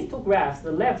 These 2 graphs,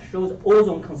 the left shows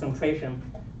ozone concentration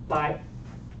by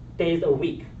days a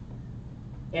week.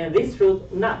 And this shows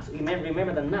NOx.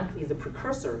 Remember the NOx is the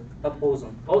precursor of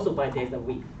ozone, also by days a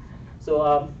week.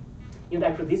 So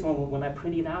actually this one, when I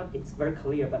print it out, it's very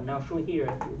clear, but now shown here,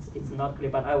 it's not clear,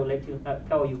 but I will let you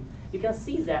tell you. You can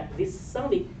see that this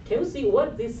Sunday, can you see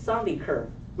what this Sunday curve?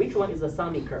 Which one is the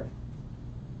Sunday curve?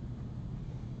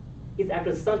 It's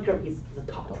actually the Sunday curve is the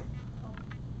top,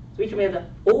 which means the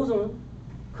ozone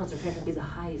concentration is the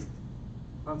highest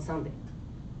on Sunday.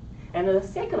 And the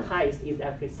second highest is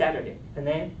actually Saturday, and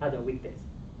then other weekdays.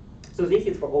 So this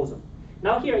is for ozone.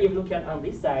 Now here, if you look at on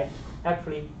this side,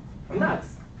 actually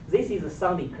NOx, this is the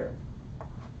Sunday curve.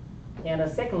 And the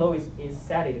second law is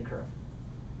Satiety curve.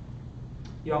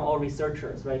 You are all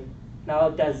researchers, right? Now,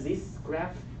 does this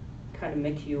graph kind of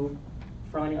make you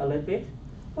frowning a little bit?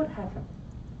 What happened?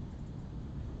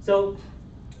 So,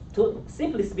 to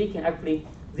simply speaking, actually,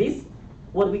 this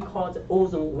what we call the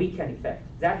ozone weekend effect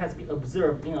that has been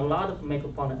observed in a lot of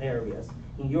metropolitan areas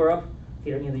in Europe,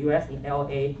 here in the U.S., in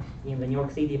LA, in the New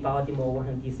York City, Baltimore,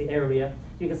 Washington D.C. area.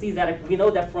 You can see that we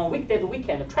know that from weekday to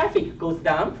weekend, traffic goes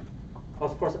down.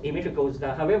 Of course, emission goes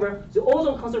down. However, the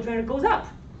ozone concentration goes up.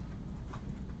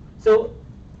 So,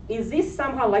 is this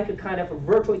somehow like a kind of a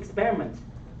virtual experiment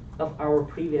of our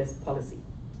previous policy?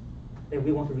 That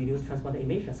we want to reduce transport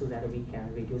emissions so that we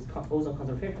can reduce ozone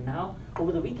concentration. Now,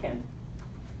 over the weekend,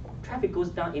 traffic goes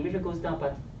down, emission goes down,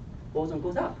 but ozone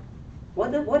goes up.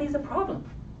 What is the problem?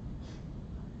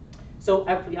 So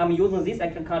actually, I'm using this. I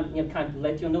can kind of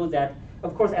let you know that,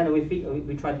 of course, and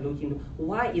we try to look into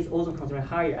why is ozone concentration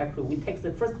higher. Actually, we take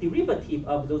the first derivative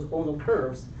of those ozone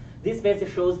curves. This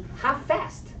basically shows how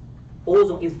fast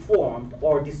ozone is formed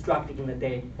or destructed in the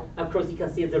day. Of course, you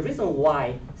can see the reason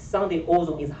why Sunday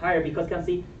ozone is higher because you can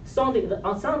see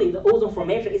on Sunday the ozone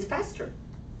formation is faster.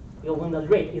 When the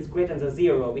rate is greater than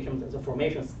 0, which is the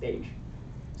formation stage.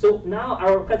 So now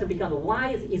our question becomes,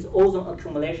 why is ozone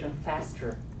accumulation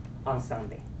faster on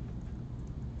Sunday?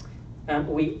 And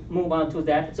we move on to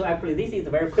that. So actually, this is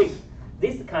very quick.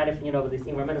 This kind of, this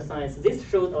environmental science, this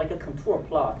shows like a contour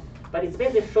plot. But it's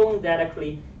basically showing that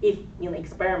actually, if in an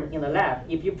experiment in the lab,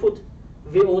 if you put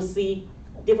VOC,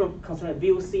 different concentration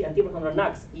VOC and different concentration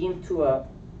NOx into a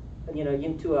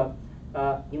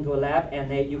lab, and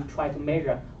then you try to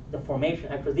measure the formation.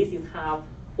 Actually, this is how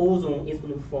ozone is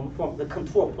going to form the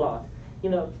contour plot.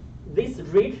 This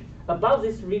ridge, above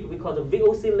this ridge, we call the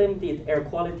VOC limited air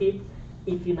quality.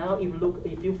 If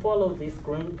you follow this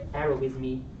green arrow with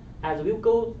me, as we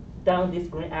go down this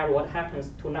green arrow, what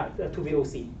happens to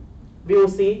VOC?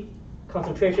 VOC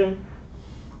concentration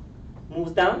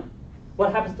moves down.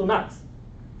 What happens to NOx?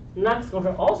 NOx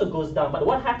concentration also goes down, but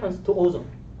what happens to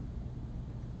ozone?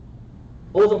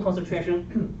 Ozone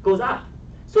concentration goes up.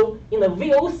 So in the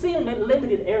VOC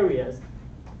limited areas,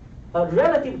 a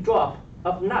relative drop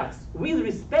of NOx with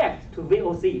respect to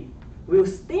VOC will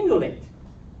stimulate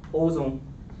ozone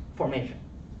formation.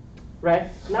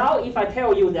 Right? Now, if I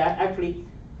tell you that actually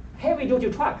heavy-duty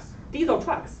trucks, diesel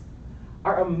trucks,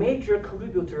 are a major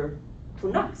contributor to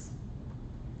NOx,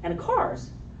 and cars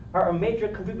are a major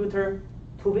contributor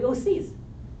to VOCs.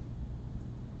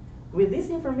 With this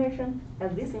information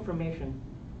and this information,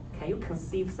 can you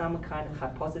conceive some kind of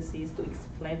hypothesis to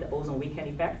explain the ozone weekend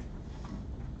effect?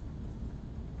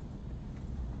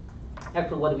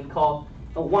 Actually, what we call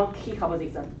one key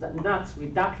hypothesis, the NOx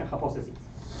reduction hypothesis.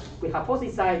 We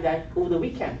hypothesize that over the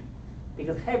weekend,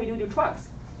 because heavy-duty trucks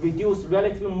reduce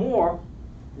relatively more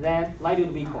than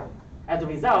light-duty vehicle. As a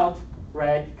result,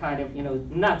 right,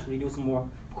 NOx reduce more.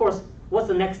 Of course, what's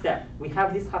the next step? We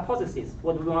have this hypothesis.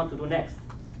 What do we want to do next?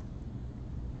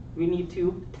 We need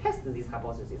to test this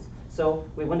hypothesis. So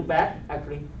we went back,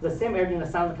 actually, the same area in the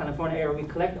Southern California area, we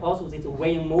collect also this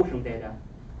weighing motion data,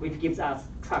 which gives us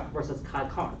truck versus car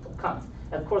counts.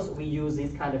 And of course, we use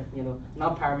this kind of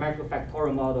non-parametric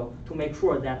factorial model to make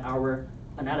sure that our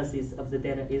analysis of the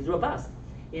data is robust.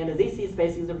 And this is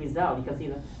basically the result. You can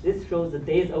see this shows the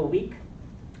days a week.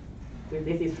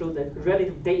 This shows the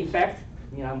relative day effect.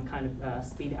 I'm kind of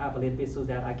speeding up a little bit so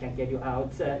that I can get you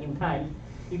out in time.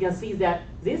 You can see that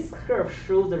this curve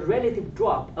shows the relative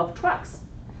drop of trucks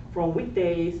from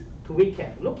weekdays to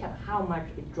weekend. Look at how much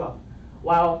it dropped.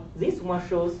 While this one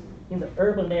shows in the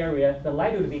urban area, the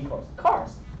light-duty vehicles,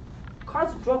 cars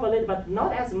drop a little, but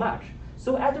not as much.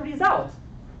 So as a result,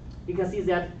 you can see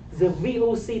that the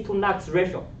VOC to NOx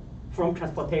ratio from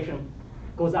transportation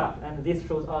goes up, and this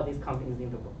shows all these confidence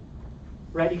interval.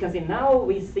 Right? You can see now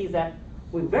we see that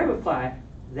we verify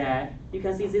that you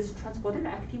can see this transportation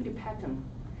activity pattern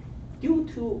due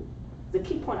to the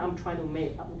key point I'm trying to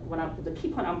make. The key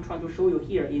point I'm trying to show you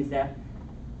here is that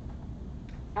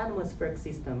atmospheric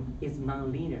system is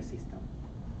nonlinear system.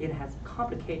 It has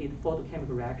complicated photochemical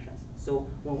reactions. So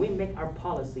when we make our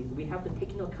policies, we have to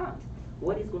take into account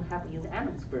what is going to happen in the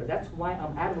atmosphere. That's why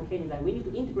I'm advocating that we need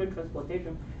to integrate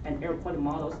transportation and air quality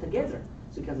models together.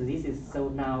 So because this is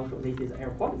this is air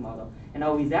quality model. And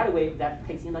now with that way, that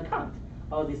takes into account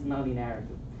all this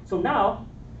nonlinearity. So now,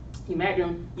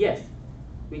 imagine, yes,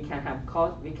 we can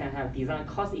have design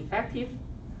cost-effective,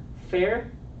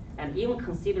 fair, and even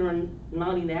considering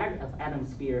nonlinearity of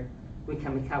atmosphere, we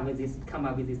can come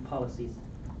up with these policies.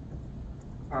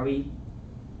 Are we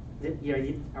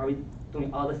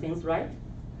doing all the things right?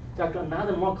 So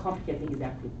another more complicated thing is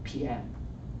actually PM,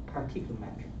 particulate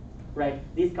matter. right?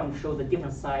 This kind of shows the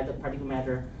different size of particulate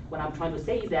matter. What I'm trying to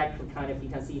say is actually kind of, you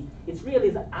can see, it's really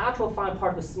the ultra-fine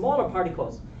particles, smaller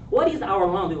particles. What is our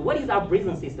lung doing? What is our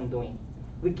breathing system doing?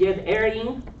 We get air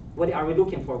in. What are we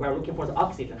looking for? We're looking for the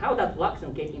oxygen. How does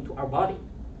oxygen get into our body?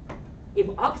 If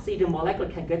oxygen molecule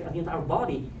can get into our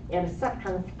body, and such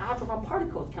kind of ultrafine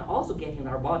particles can also get in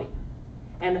our body.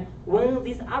 And when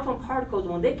these ultrafine particles,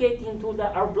 when they get into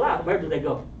our blood, where do they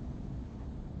go?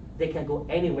 They can go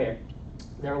anywhere.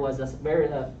 There was a very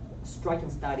striking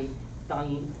study done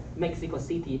in Mexico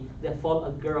City that followed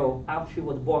a girl after she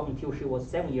was born until she was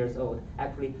 7 years old.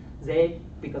 Actually,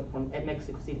 because from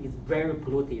Mexico City is very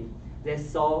polluted, they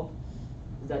saw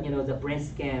the brain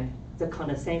scan, the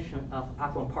condensation of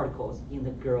ultrafine particles in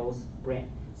the girl's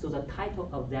brain. So the title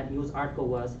of that news article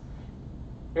was,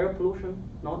 air pollution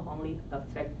not only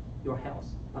affect your health,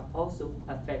 but also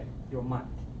affect your mind.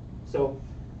 So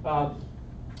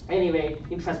anyway,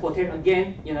 in transportation,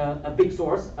 again, a big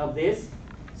source of this.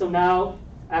 So now,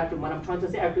 actually, what I'm trying to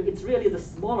say, actually, it's really the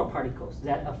smaller particles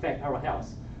that affect our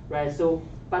health, right? So,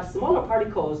 but smaller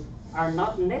particles are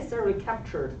not necessarily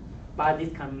captured by this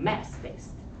kind of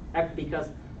mass-based, actually, because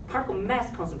particle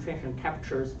mass concentration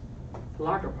captures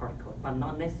larger particles, but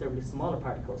not necessarily smaller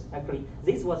particles. Actually,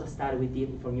 this was a study we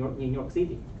did from New York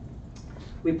City.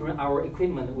 We bring our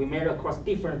equipment, we measure across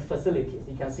different facilities.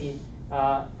 You can see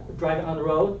driving on the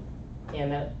road,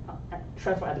 and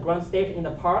transfer at the ground station in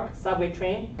the park, subway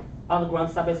train, underground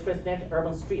subway station,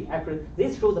 urban street. Actually,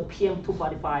 this shows the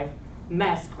PM2.5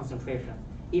 mass concentration.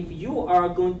 If you are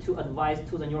going to advise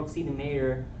to the New York City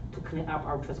mayor to clean up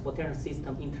our transportation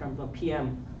system in terms of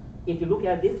PM, if you look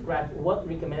at this graph, what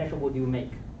recommendation would you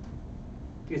make?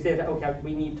 You say that, okay,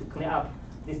 we need to clean up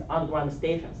these underground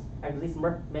stations. And this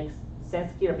makes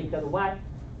sense here because why?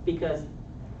 Because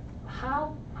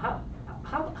how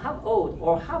old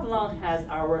or how long has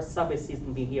our subway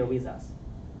system been here with us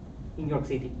in New York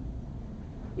City?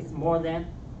 It's more than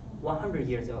 100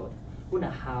 years old. When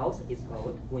a house is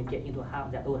old, when you get into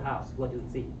that old house, what do you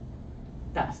see?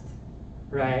 Dust,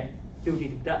 right?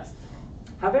 Fugitive dust.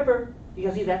 However, you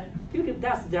can see that fugitive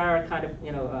dust, they are kind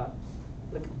of,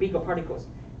 like bigger particles.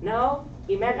 Now,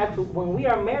 imagine actually when we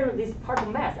are measuring this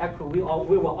particle mass, actually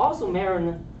we will also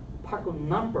measure particle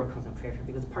number concentration,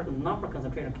 because particle number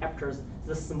concentration captures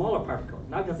the smaller particles.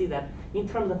 Now you can see that in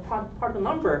terms of particle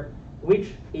number, which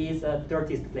is the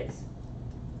dirtiest place?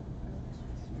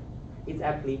 It's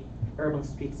actually urban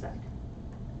street side.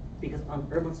 Because on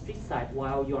urban street side,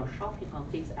 while you are shopping on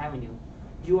Fifth Avenue,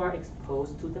 you are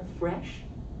exposed to the fresh,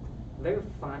 very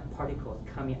fine particles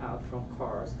coming out from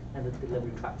cars and the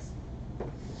delivery trucks.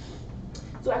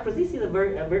 So actually, this is a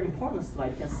very important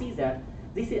slide. You can see that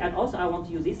this is, and also I want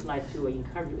to use this slide to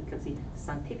encourage you. You can see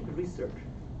scientific research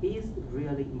is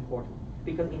really important,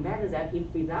 because imagine that if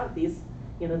without this,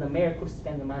 the mayor could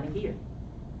spend the money here,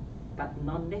 but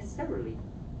not necessarily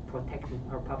protecting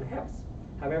our public health.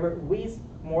 However, with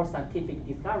more scientific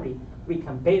discovery, we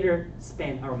can better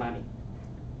spend our money,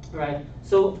 right?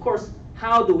 So of course,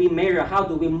 how do we measure, how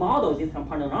do we model these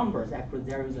component numbers? Actually,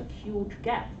 there is a huge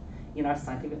gap in our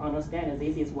scientific understanding.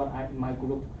 This is what my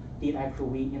group did.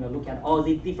 Actually, we look at all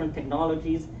these different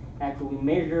technologies. Actually, we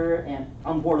measure and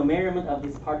onboard measurement of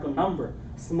this particle number,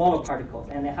 smaller particles.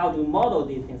 And then how do we model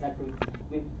these things? Actually,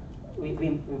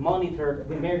 we monitor,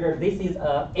 we measure. This is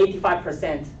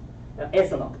 85%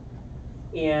 ethanol,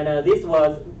 and this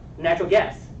was natural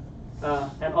gas,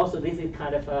 and also this is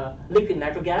kind of liquid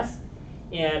natural gas,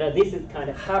 and this is kind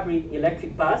of hybrid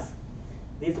electric bus.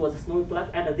 This was snowy plug,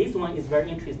 and this one is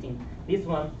very interesting. This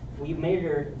one, we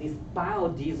measured these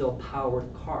biodiesel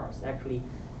powered cars. Actually,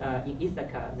 in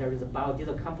Ithaca, there is a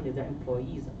biodiesel company, their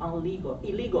employees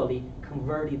illegally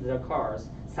converted their cars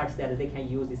such that they can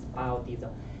use this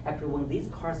biodiesel. Actually, when these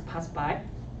cars pass by,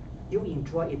 you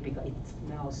enjoy it because it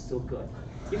smells so good.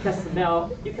 You can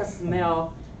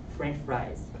smell French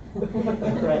fries,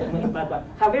 right? But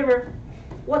however,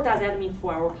 what does that mean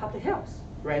for our public health?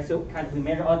 Right, so kind of we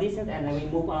measure all these things and then we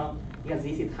move on, because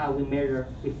this is how we measure,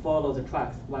 we follow the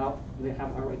trucks while we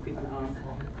have our equipment on.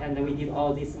 And then we did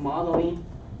all this modeling,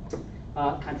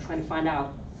 kind of trying to find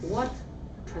out what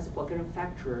transportation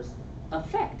factors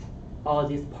affect all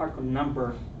these particle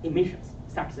number emissions,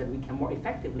 such that we can more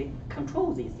effectively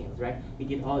control these things, right? We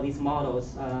did all these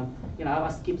models.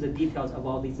 I'll skip the details of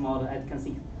all these models. As you can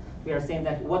see, we are saying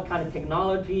that what kind of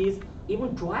technologies,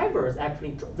 even drivers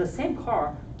actually, the same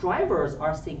car, drivers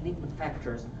are significant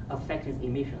factors affecting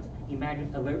emissions.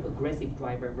 Imagine a very aggressive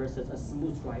driver versus a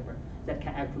smooth driver. That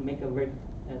can actually make a very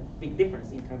big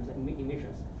difference in terms of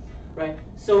emissions, right?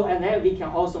 So, and then we can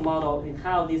also model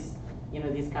how this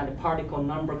this kind of particle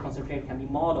number concentration can be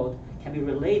modeled, can be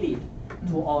related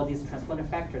to all these transponder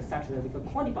factors, such that we can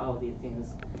quantify all these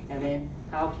things. And then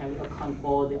how can we account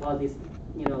for all these,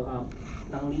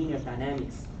 nonlinear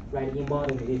dynamics, right, in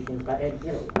modeling these things. But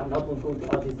I'm not going to go into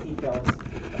all these details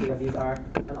because these are.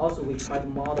 And also we try to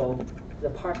model the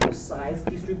particle size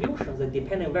distribution. The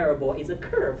dependent variable is a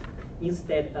curve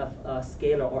instead of a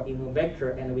scalar or even a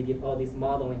vector, and we did all this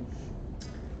modeling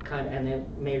and then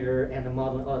measure and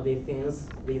model all these things.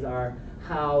 These are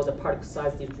how the particle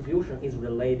size distribution is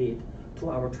related to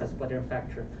our transponder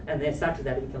factor, and then such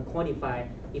that we can quantify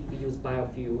if we use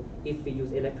biofuel, if we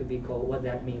use electric vehicle, what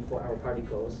that means for our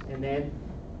particles. And then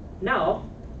now,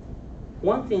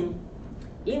 one thing,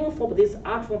 even for these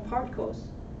ultraviolet particles,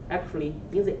 actually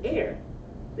in the air,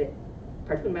 the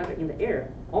particulate matter in the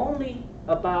air, only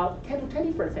about 10 to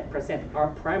 20% are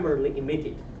primarily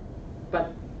emitted,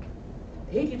 but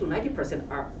 80 to 90%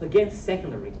 are again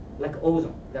secondary, like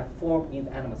ozone, that form in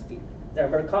the atmosphere. They're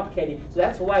very complicated, so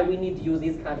that's why we need to use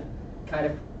these kind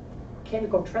of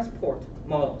chemical transport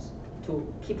models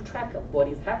to keep track of what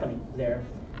is happening there.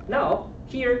 Now,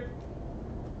 here,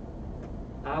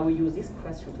 I will use this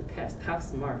question to test how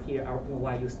smart here our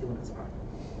NYU students are.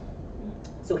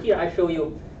 So here I show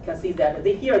you, can see that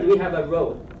here we have a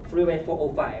road, Freeway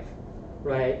 405,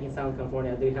 right, in Southern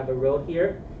California. We have a road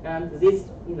here, and this,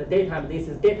 in the daytime, this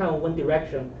is daytime wind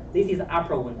direction. This is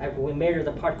upper wind. After we measure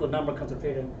the particle number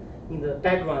concentration in the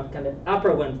background, kind of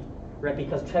upper wind, right,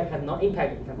 because traffic has no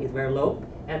impact, it's very low.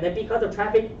 And then because of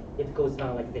traffic, it goes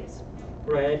down like this,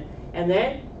 right? And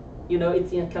then,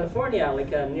 it's in California,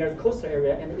 like near the coastal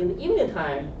area, and in the evening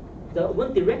time, the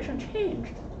wind direction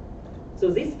changed. So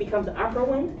this becomes the upper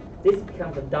wind, this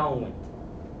becomes the downwind,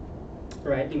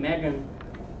 right? Imagine,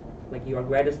 like you are a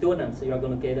graduate student, so you're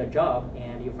going to get a job,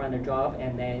 and you find a job,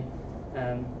 and then,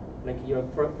 like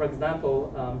for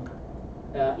example,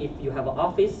 if you have an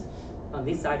office on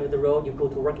this side of the road, you go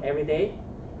to work every day,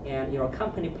 and your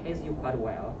company pays you quite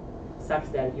well,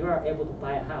 such that you are able to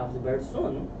buy a house very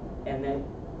soon, and then,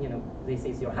 this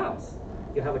is your house.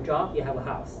 You have a job, you have a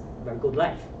house, very good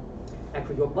life.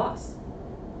 Actually, your boss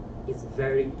is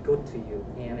very good to you,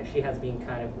 and she has been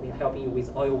kind of helping you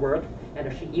with all your work,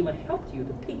 and she even helped you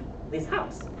to pick this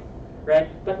house, right?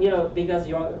 But because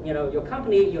your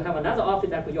company, you have another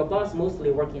office, actually your boss mostly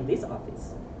working in this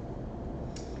office,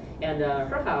 and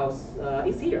her house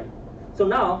is here. So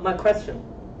now my question,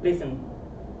 listen,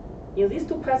 in these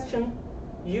two questions,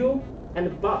 you and the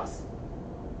boss,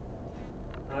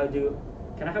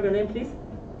 can I have your name, please?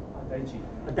 Daichi.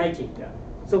 Daichi. Yeah.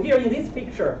 So here in this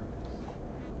picture,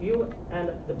 you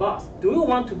and the boss, do you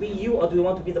want to be you or do you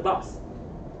want to be the boss?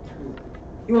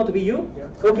 You want to be you? Yeah.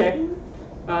 Okay.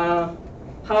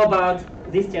 How about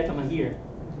this gentleman here?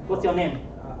 What's your name?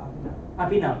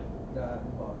 Abhinav. The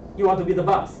boss. You want to be the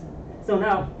boss. So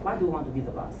now, why do you want to be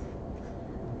the boss?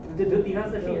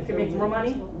 Because she makes more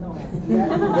money? No.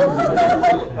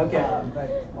 Okay. But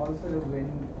also the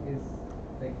wind is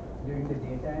like during the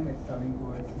daytime it's coming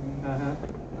towards me, and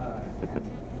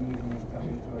in the evening it's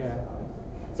coming towards the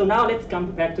house. So now let's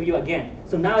come back to you again.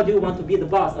 So now do you want to be the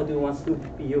boss or do you want to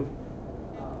be you?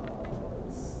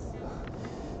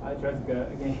 I try to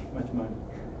gain much money.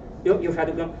 You try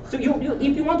to go. So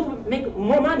if you want to make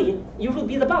more money, you will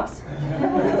be the boss.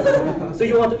 So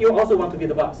you also want to be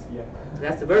the boss. Yeah.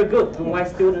 That's very good. And why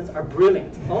students are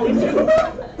brilliant. Only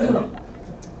two.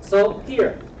 So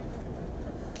here,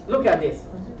 look at this.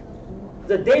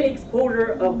 The daily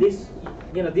exposure of this,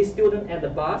 this student and the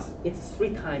boss, it's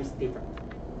 3 times different.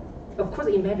 Of course,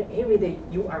 imagine every day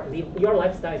you are living your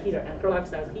lifestyle here and her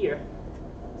lifestyle here.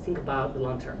 Think about the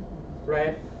long term,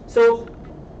 right? So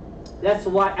that's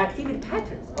why activity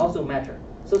patterns also matter.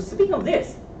 So speaking of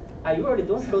this, I usually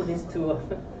don't show this to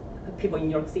people in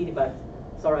New York City, but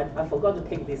sorry, I forgot to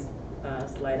take this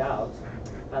slide out.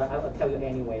 I'll tell you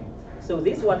anyway. So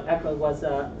this one actually was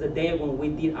the day when we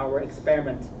did our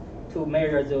experiment to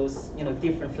measure those,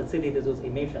 different facilities, those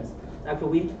emissions.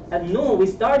 Actually, at noon we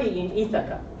started in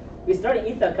Ithaca.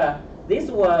 This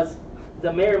was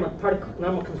the measurement particle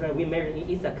number concentration we measured in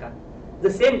Ithaca. The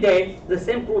same day, the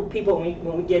same group of people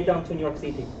when we get down to New York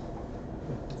City.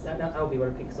 I'll be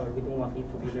very quick, sorry, we don't want it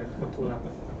to be there for too long.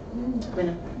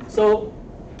 So,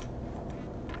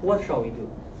 what shall we do?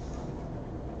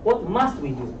 What must we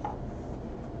do,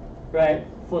 right,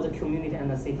 for the community and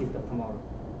the cities of tomorrow?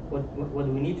 What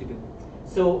do we need to do?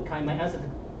 So, my answer,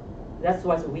 that's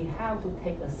why we have to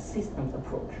take a systems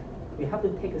approach. We have to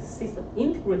take a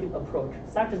integrative approach,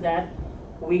 such that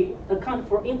we account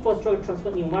for infrastructure,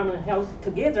 transport, environment, and health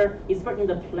together, especially in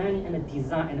the planning and the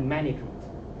design and the management,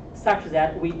 such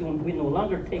that we no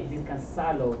longer take this kind of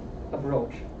silo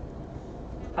approach.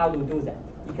 how to do that.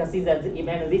 You can see that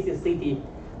imagine this is city,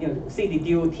 city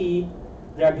DOT.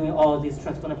 They are doing all this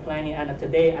transponder planning, and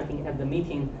today I think at the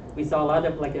meeting we saw a lot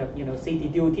of city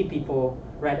DOT people,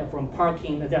 right, from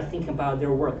parking. They're thinking about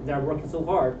their work. They're working so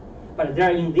hard, but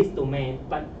they're in this domain.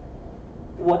 But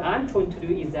what I'm trying to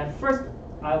do is that first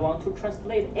I want to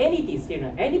translate any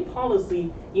decision, any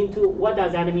policy into what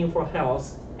does that mean for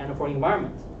health and for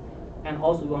environment, and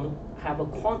also we want to have a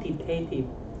quantitative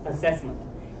assessment.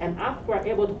 And after we're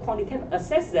able to quantitatively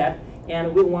assess that,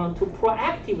 and we want to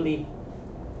proactively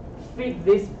feed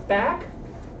this back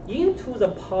into the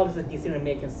policy decision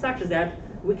making such that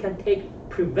we can take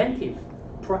preventive,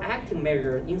 proactive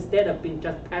measures instead of being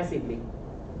just passively,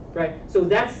 right? So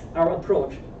that's our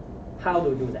approach, how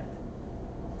to do that.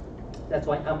 That's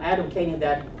why I'm advocating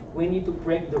that we need to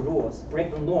break the rules,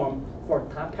 break the norm for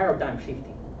paradigm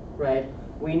shifting, right?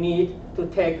 We need to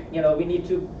we need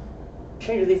to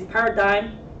change this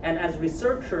paradigm, and as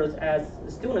researchers, as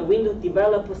students, we need to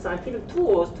develop scientific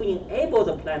tools to enable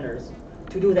the planners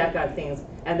to do that kind of things.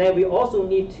 And then we also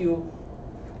need to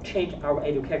change our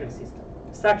education system,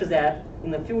 such that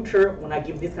in the future, when I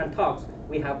give this kind of talks,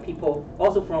 we have people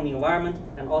also from the environment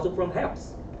and also from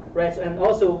health, right? So, and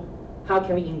also, how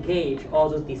can we engage all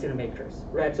those decision makers,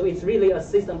 right? So it's really a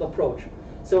system approach.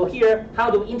 So here, how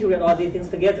do we integrate all these things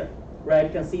together, right?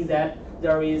 You can see that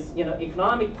there is,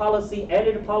 economic policy,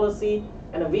 energy policy,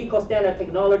 and a vehicle standard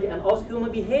technology, and also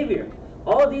human behavior.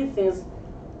 All these things,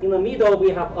 in the middle, we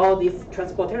have all this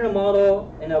transportation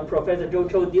model, Professor Joe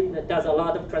Cho does a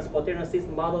lot of transportation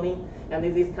system modeling, and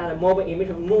this kind of mobile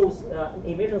emissions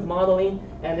modeling,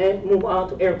 and then move on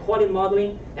to air quality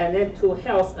modeling, and then to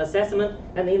health assessment,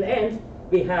 and in the end,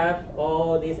 we have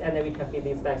all this, and then we can feed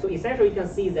this back. So essentially, you can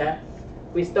see that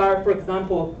we start, for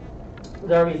example,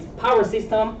 there is power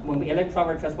system, when we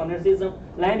electric transponder system,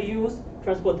 land use,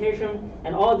 transportation,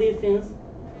 and all these things,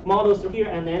 models here,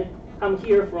 and then come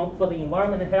here for the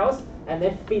environment and health, and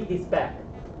then feed this back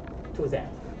to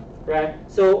that, right?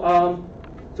 So,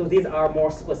 so these are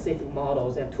more specific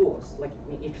models and tools, like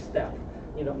in each step.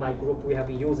 My group, we have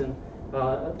been using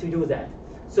to do that.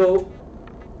 So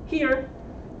here,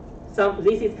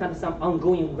 this is kind of some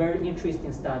ongoing, very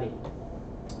interesting study.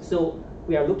 So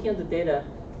we are looking at the data.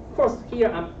 Of course,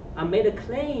 here I made a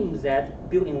claim that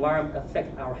built environment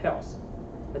affect our health.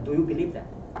 But do you believe that?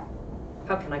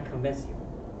 How can I convince you?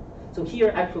 So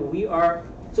here, actually, we're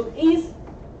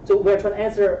trying to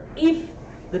answer if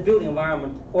the built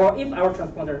environment or if our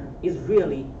transponder is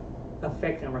really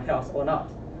affecting our health or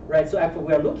not, right? So actually,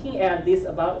 we are looking at this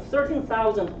about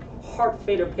 13,000 heart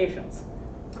failure patients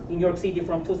in New York City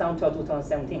from 2012 to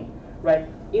 2017, right?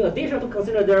 In addition to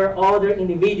consider their other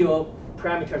individual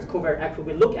parameters covered, actually,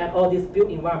 we look at all these built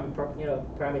environment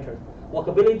parameters: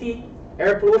 walkability,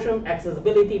 air pollution,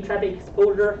 accessibility, traffic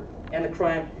exposure, and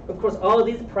crime. Of course, all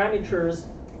these parameters,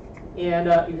 and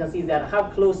you can see that how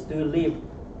close do you live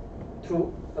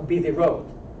to a busy road.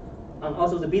 And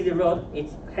also the busy road,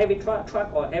 it's heavy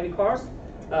truck or heavy cars,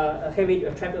 heavy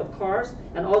traffic of cars,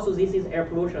 and also this is air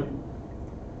pollution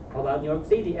about New York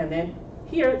City. And then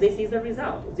here, this is the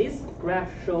result. This graph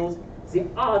shows the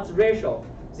odds ratio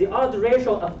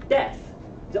of death,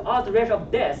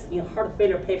 in heart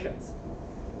failure patients.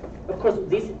 Of course,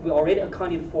 this we already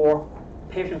accounted for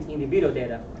patients' individual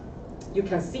data. You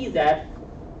can see that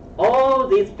all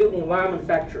these built environment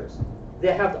factors,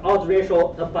 they have the odds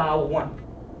ratio about 1.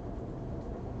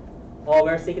 All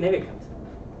very significant.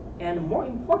 And more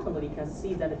importantly, you can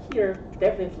see that here,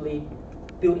 definitely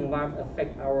built environment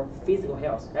affect our physical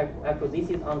health. Actually, this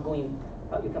is ongoing.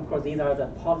 Of course, these are the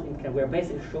policy indicators. We're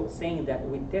basically saying that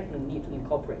we definitely need to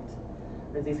incorporate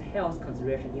this health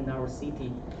consideration in our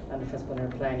city and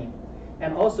transportation planning.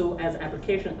 And also, as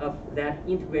application of that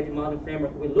integrated modeling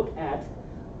framework, we look at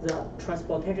the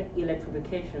transportation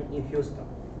electrification in Houston.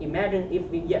 Imagine if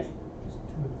we, yes,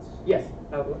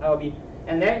 I'll be,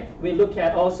 and then we look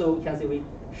at also, you can see we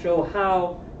show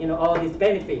how, all these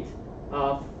benefits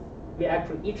of, we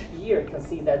actually each year can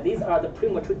see that these are the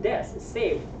premature deaths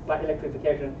saved by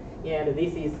electrification, and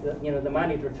this is the, the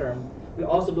monetary term. We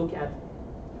also look at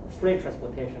freight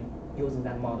transportation using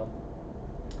that model.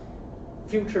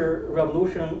 Future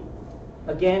revolution,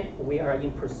 again, we are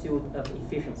in pursuit of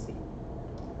efficiency.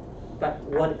 But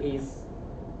what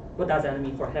does that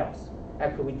mean for health?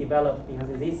 Actually, we developed,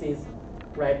 because this is,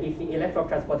 right, if the electric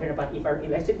transportation, but if our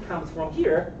electric comes from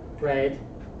here, right,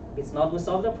 it's not going to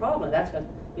solve the problem. That's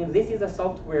this is a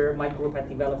software my group has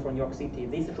developed for New York City.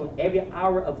 This is showing every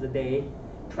hour of the day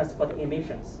transport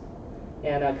emissions.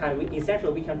 And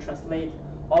essentially, we can translate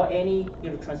any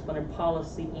transponder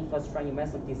policy, infrastructure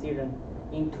investment decision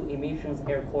into emissions,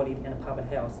 air quality, and public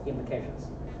health implications.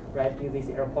 right? This is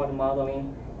air quality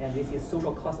modeling, and this is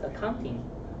social cost accounting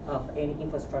of any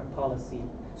infrastructure policy.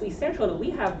 So essentially, we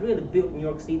have really built New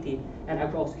York City and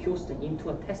across Houston into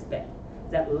a test bed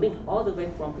that link all the way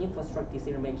from infrastructure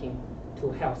decision making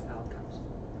to health outcomes.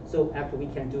 So actually,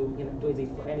 we can do this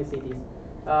for any cities.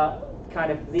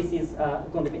 This is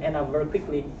going to be end up very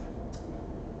quickly.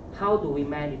 How do we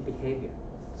manage behavior?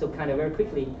 So very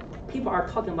quickly, people are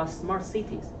talking about smart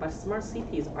cities, but smart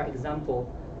cities are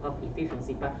example of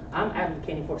efficiency. But I'm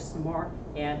advocating for smart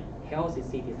and healthy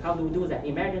cities. How do we do that?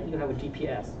 Imagine you have a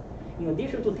GPS. In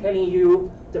addition to telling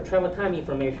you the travel time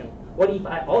information, what if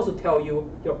I also tell you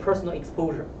your personal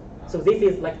exposure? So this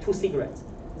is like 2 cigarettes.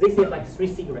 This is like 3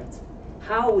 cigarettes.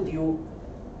 How would you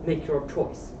make your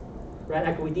choice? Right?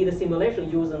 Like we did a simulation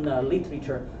using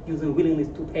literature, using willingness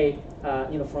to pay,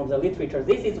 from the literature.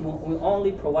 This is we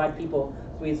only provide people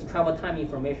with travel time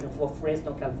information for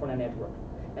Fresno, California network,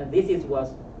 and this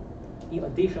was in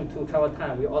addition to travel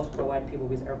time. We also provide people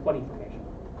with air quality information.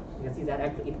 You can see that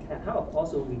actually it can help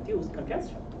also reduce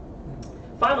congestion.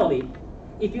 Finally,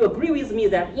 if you agree with me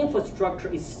that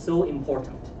infrastructure is so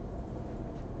important,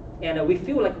 and we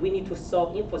feel like we need to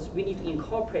solve we need to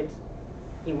incorporate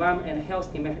environment and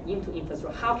health dimension into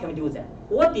infrastructure. How can we do that?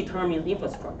 What determines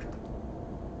infrastructure?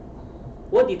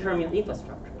 What determines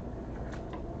infrastructure?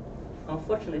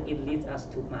 Unfortunately, it leads us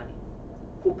to money.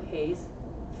 Who pays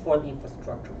for the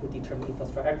infrastructure? Who determines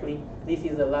infrastructure? Actually, this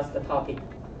is the last topic,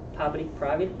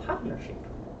 public-private partnership.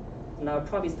 Now,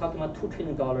 Trump is talking about $2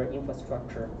 trillion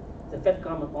infrastructure. The federal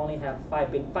government only have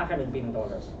 $500 billion.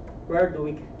 Where do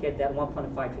we get that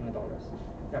 $1.5 trillion?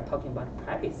 They're talking about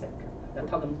private sector. They're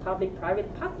talking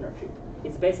public-private partnership.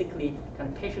 It's basically kind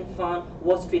of pension fund,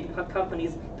 Wall Street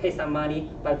companies pay some money,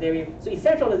 but so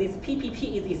essentially this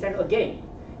PPP is essentially a game.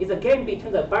 It's a game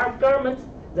between the government,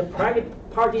 the private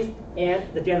parties, and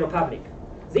the general public.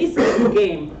 This is a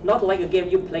game, not like a game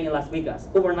you play in Las Vegas.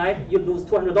 Overnight, you lose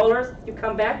 $200, you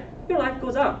come back, your life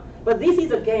goes on. But this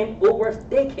is a game over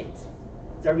decades.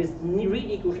 There is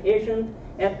renegotiation,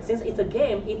 and since it's a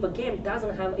game, if a game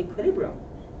doesn't have equilibrium,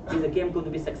 is the game going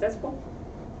to be successful?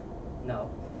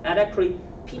 No. And actually,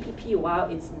 PPP, while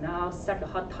it's now such a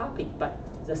hot topic, but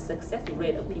the success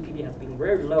rate of PPP has been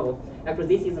very low.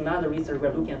 Actually, this is another research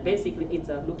we're looking at. Basically, it's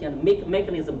looking at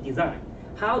mechanism design.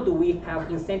 How do we have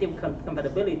incentive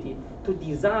compatibility to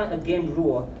design a game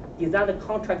rule, design a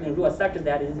contracting rule such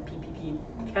that this PPP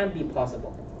can be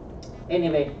possible?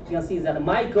 Anyway, you can see that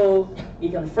my goal,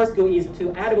 first goal is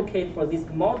to advocate for this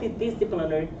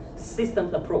multidisciplinary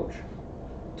system approach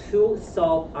to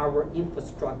solve our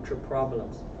infrastructure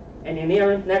problems.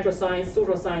 Engineering, natural science,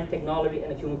 social science, technology,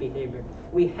 and human behavior.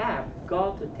 We have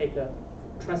got to take a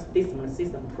transdisciplinary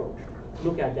system approach.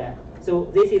 Look at that. So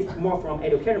this is more from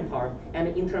education part, and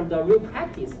in terms of real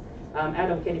practice, I'm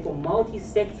advocating for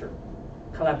multi-sector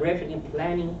collaboration in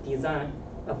planning, design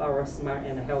of our smart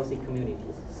and healthy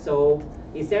communities. So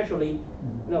essentially,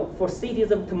 for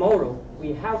cities of tomorrow,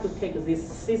 we have to take this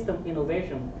system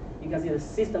innovation. You can see the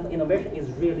system innovation is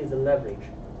really the leverage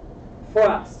for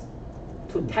us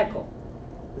to tackle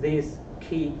these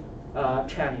key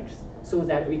challenges so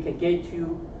that we can get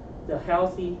to the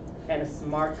healthy and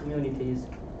smart communities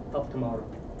of tomorrow.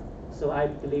 So I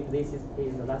believe this is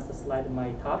the last slide of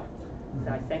my talk.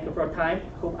 I thank you for your time.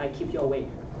 Hope I keep you awake.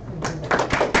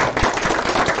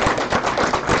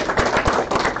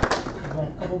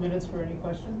 A couple minutes for any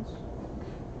questions.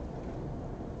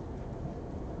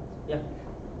 Yeah.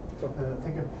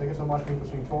 Thank you so much for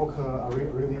interesting talk. I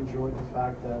really enjoyed the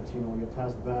fact that your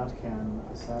test bed can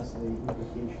assess the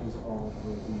implications of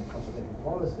the conservation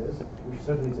policies, which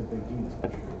certainly is a big deal,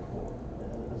 especially for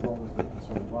as long as the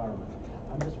concerned environment.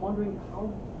 I'm just wondering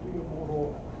how do you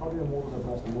model the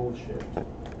best mode shift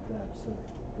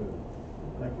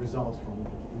that results from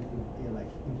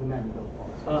implementing those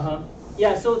policies?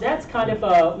 Yeah, so that's kind of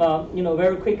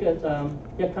very quick.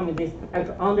 Coming this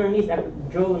actually underneath.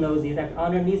 Joe knows this.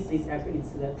 Underneath this, actually,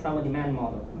 it's the travel demand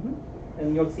model. The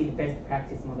New York City best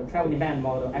practice model, travel demand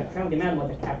model. Travel demand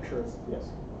model captures.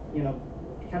 Yes.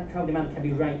 Travel demand can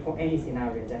be run for any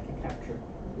scenario that can capture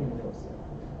those.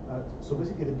 So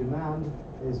basically, the demand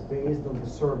is based on the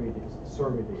survey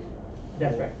data.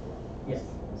 That's right. Yes.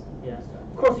 Yes.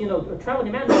 Of course, travel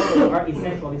demand models are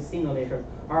essentially simulators,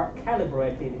 are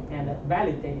calibrated and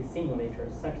validated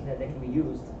simulators such that they can be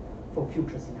used for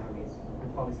future scenarios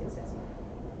and policy assessment.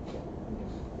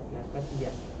 Last question,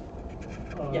 yes.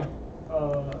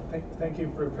 Thank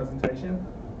you for your presentation.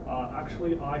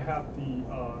 Actually, I have the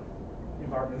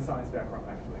environment science background,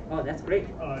 actually. Oh, that's great.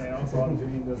 And also I'm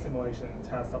doing the simulation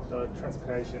test of the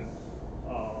transportation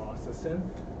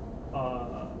system.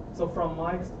 So from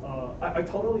my, I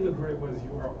totally agree with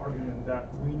your argument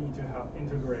that we need to have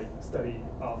integrated study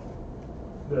of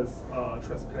this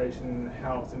transportation,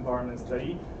 health, environment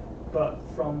study. But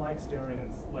from my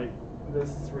experience, like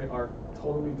these three are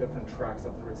totally different tracks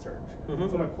of the research.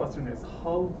 So my question is,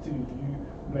 how do you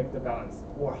make the balance,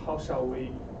 or how shall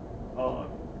we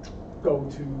go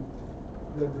to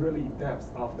the really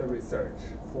depths of the research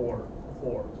for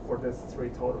these three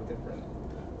total different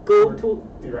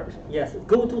directions? Yes,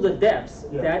 go to the depths.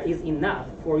 Yeah. That is enough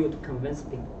for you to convince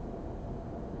people.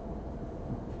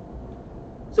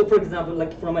 So, for example,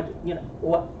 like from a,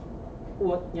 what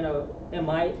am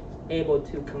I able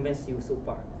to convince you so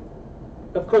far?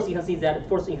 Of course, you can see that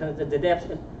first you have the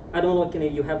depth. I don't know,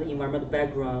 you have the environmental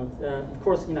background. Of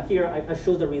course, here I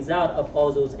show the result of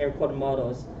all those airport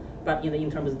models. But in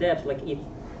terms of depth, like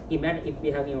imagine if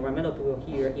we have environmental people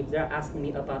here, if they're asking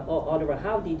me about, oh, Oliver,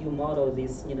 how did you model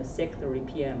this secondary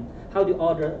PM? How do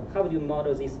you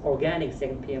model this organic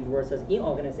second PM versus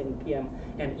inorganic second PM?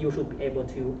 And you should be able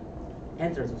to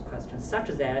answer those questions such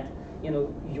that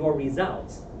your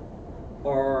results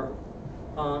are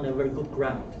on a very good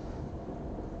ground.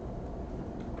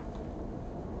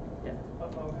 Yeah.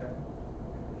 Okay.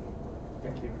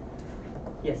 Thank you.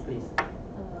 Yes, please.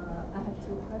 I have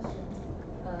two questions.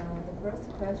 The first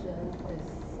question is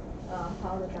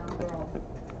how the number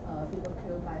of people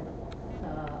killed by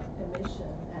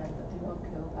emission and the people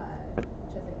killed by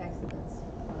traffic accidents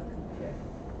compare.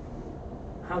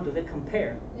 How do they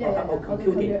compare? Yeah, Or how do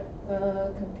compute you it?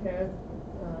 compare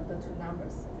the two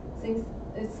numbers? Since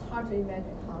it's hard to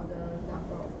imagine how the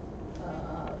number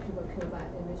of people killed by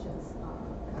emissions are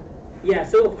calculated. Yeah,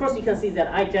 so of course you can see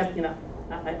that I just,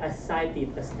 I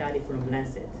cited a study from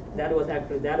Lancet. That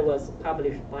was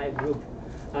published by a group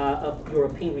of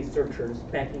European researchers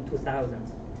back in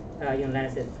 2000 in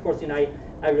Lancet. Of course,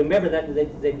 I remember that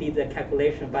they did the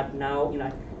calculation, but now,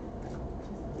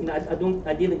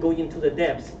 I didn't go into the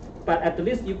depths. But at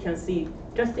least you can see,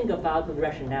 just think about the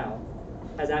rationale.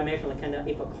 As I mentioned,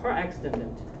 if a car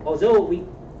accident, although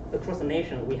across the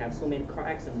nation we have so many car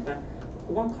accidents, but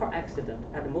one car accident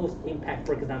at the most impact,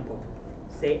 for example,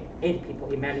 say 8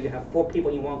 people. Imagine you have 4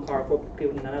 people in one car, 4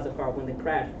 people in another car. When they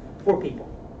crash, 4 people,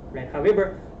 right?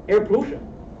 However, air pollution.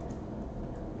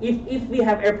 If we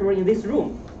have air pollution in this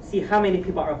room, see how many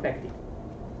people are affected,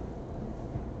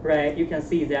 right? You can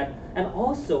see that, and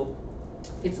also,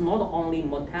 it's not only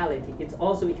mortality. It's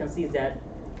also you can see that,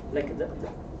 like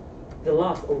the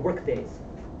loss of work days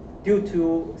due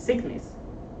to sickness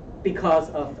because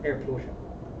of air pollution,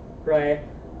 right?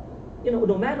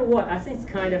 No matter what, I think it's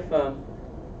kind of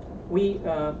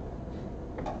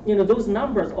those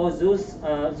numbers or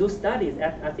those studies,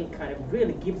 I think kind of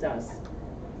really gives us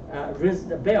rings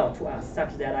the bell to us,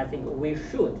 such that I think we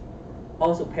should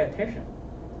also pay attention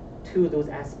to those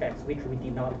aspects which we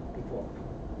did not before.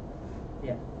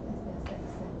 Yeah. Yes,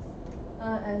 makes sense.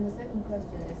 And the second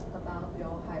question is about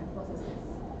your hypothesis.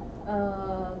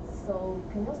 So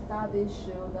can your study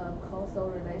show the causal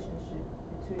relationship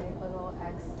between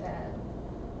NOx and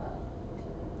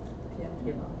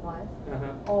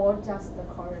PM2.5, or just the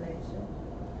correlation?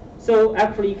 So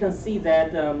actually, you can see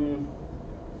that.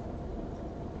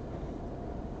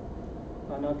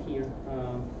 Not here.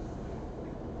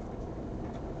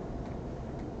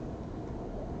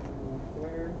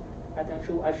 Where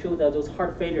I showed those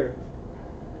heart failure.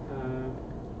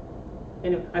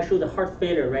 Anyway, I showed the heart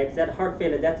failure, right? That heart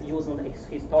failure, that's using the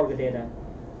historical data.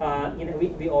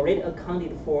 We already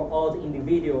accounted for all the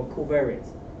individual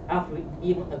covariates. After we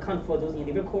even account for those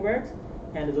individual covariates,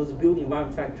 and those built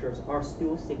environment factors are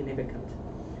still significant,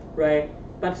 right?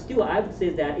 But still, I would say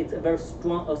that it's a very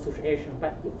strong association.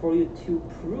 But for you to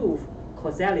prove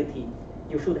causality,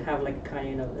 you should have like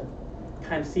kind of a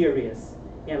time series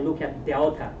and look at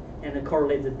delta and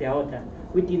correlate the delta.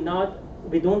 We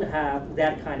don't have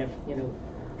that kind of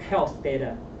health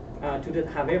data to do.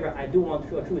 However, I do want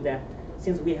to assure that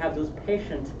since we have those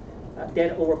patient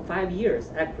data over 5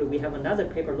 years, actually we have another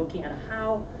paper looking at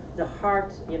how the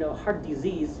heart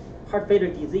failure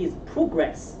disease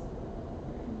progress.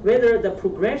 Whether the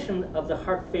progression of the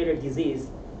heart failure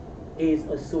disease is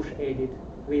associated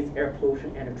with air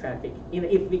pollution and traffic.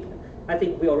 I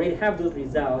think we already have those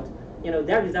results.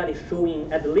 That result is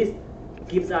showing, at least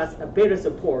gives us a better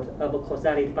support of a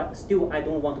causality, but still I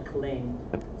don't want to claim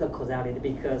the causality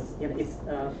because it's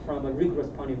from a rigorous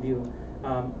point of view,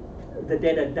 the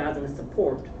data doesn't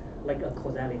support like a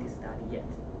causality study yet.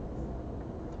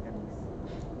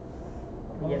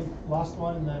 Yes. Last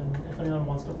one, and then if anyone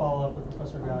wants to follow up with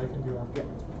Professor Gao, you can do that. Yeah.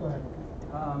 Go ahead.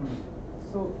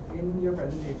 So in your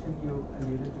presentation, you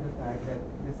alluded to the fact that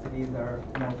the cities are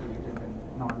more polluted than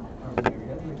non-urban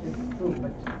areas, which is true.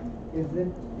 But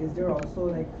is there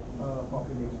also like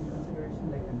population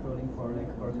consideration, like controlling for like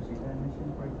per capita emission,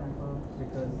 for example,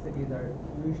 because cities are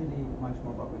usually much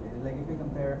more populated. Like if you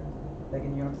compare, like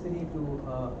in New York City to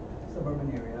suburban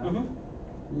area.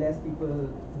 Less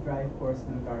people drive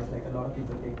personal cars, like a lot of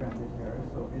people take transit here.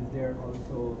 So is there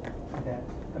also that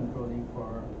controlling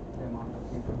for the amount of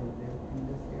people who live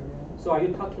in this area? So are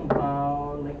you talking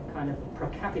about like kind of per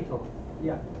capita?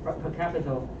 Yeah. Per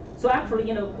capita. So actually,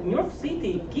 you know, New York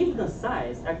City, given the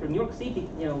size, actually New York City,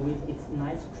 you know, with its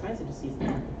nice transit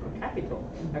system per capita,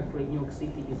 actually New York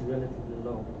City is relatively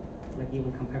low, like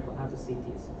even compared to other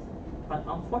cities. But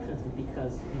unfortunately,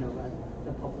 because you know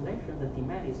the population, the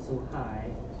demand is so high,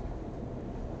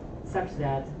 such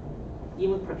that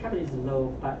even per capita is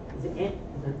low, but the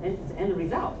end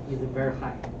result is very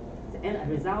high. The end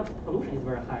result pollution is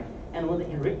very high, and when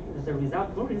the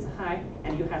result pollution is high,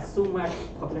 and you have so much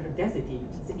population density,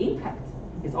 the impact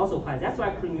is also high. That's why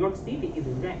actually New York City is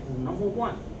ranked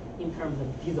 #1 in terms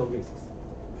of diesel risks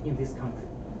in this country.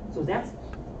 So that's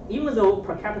even though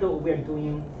per capita we are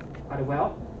doing quite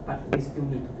well. But we still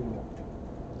need to do more.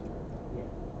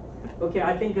 Yeah. Okay,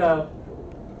 I think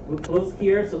we'll close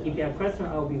here. So if you have questions,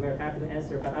 I'll be very happy to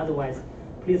answer. But otherwise,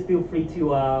 please feel free to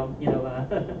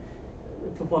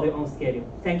to follow your own schedule.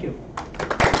 Thank you.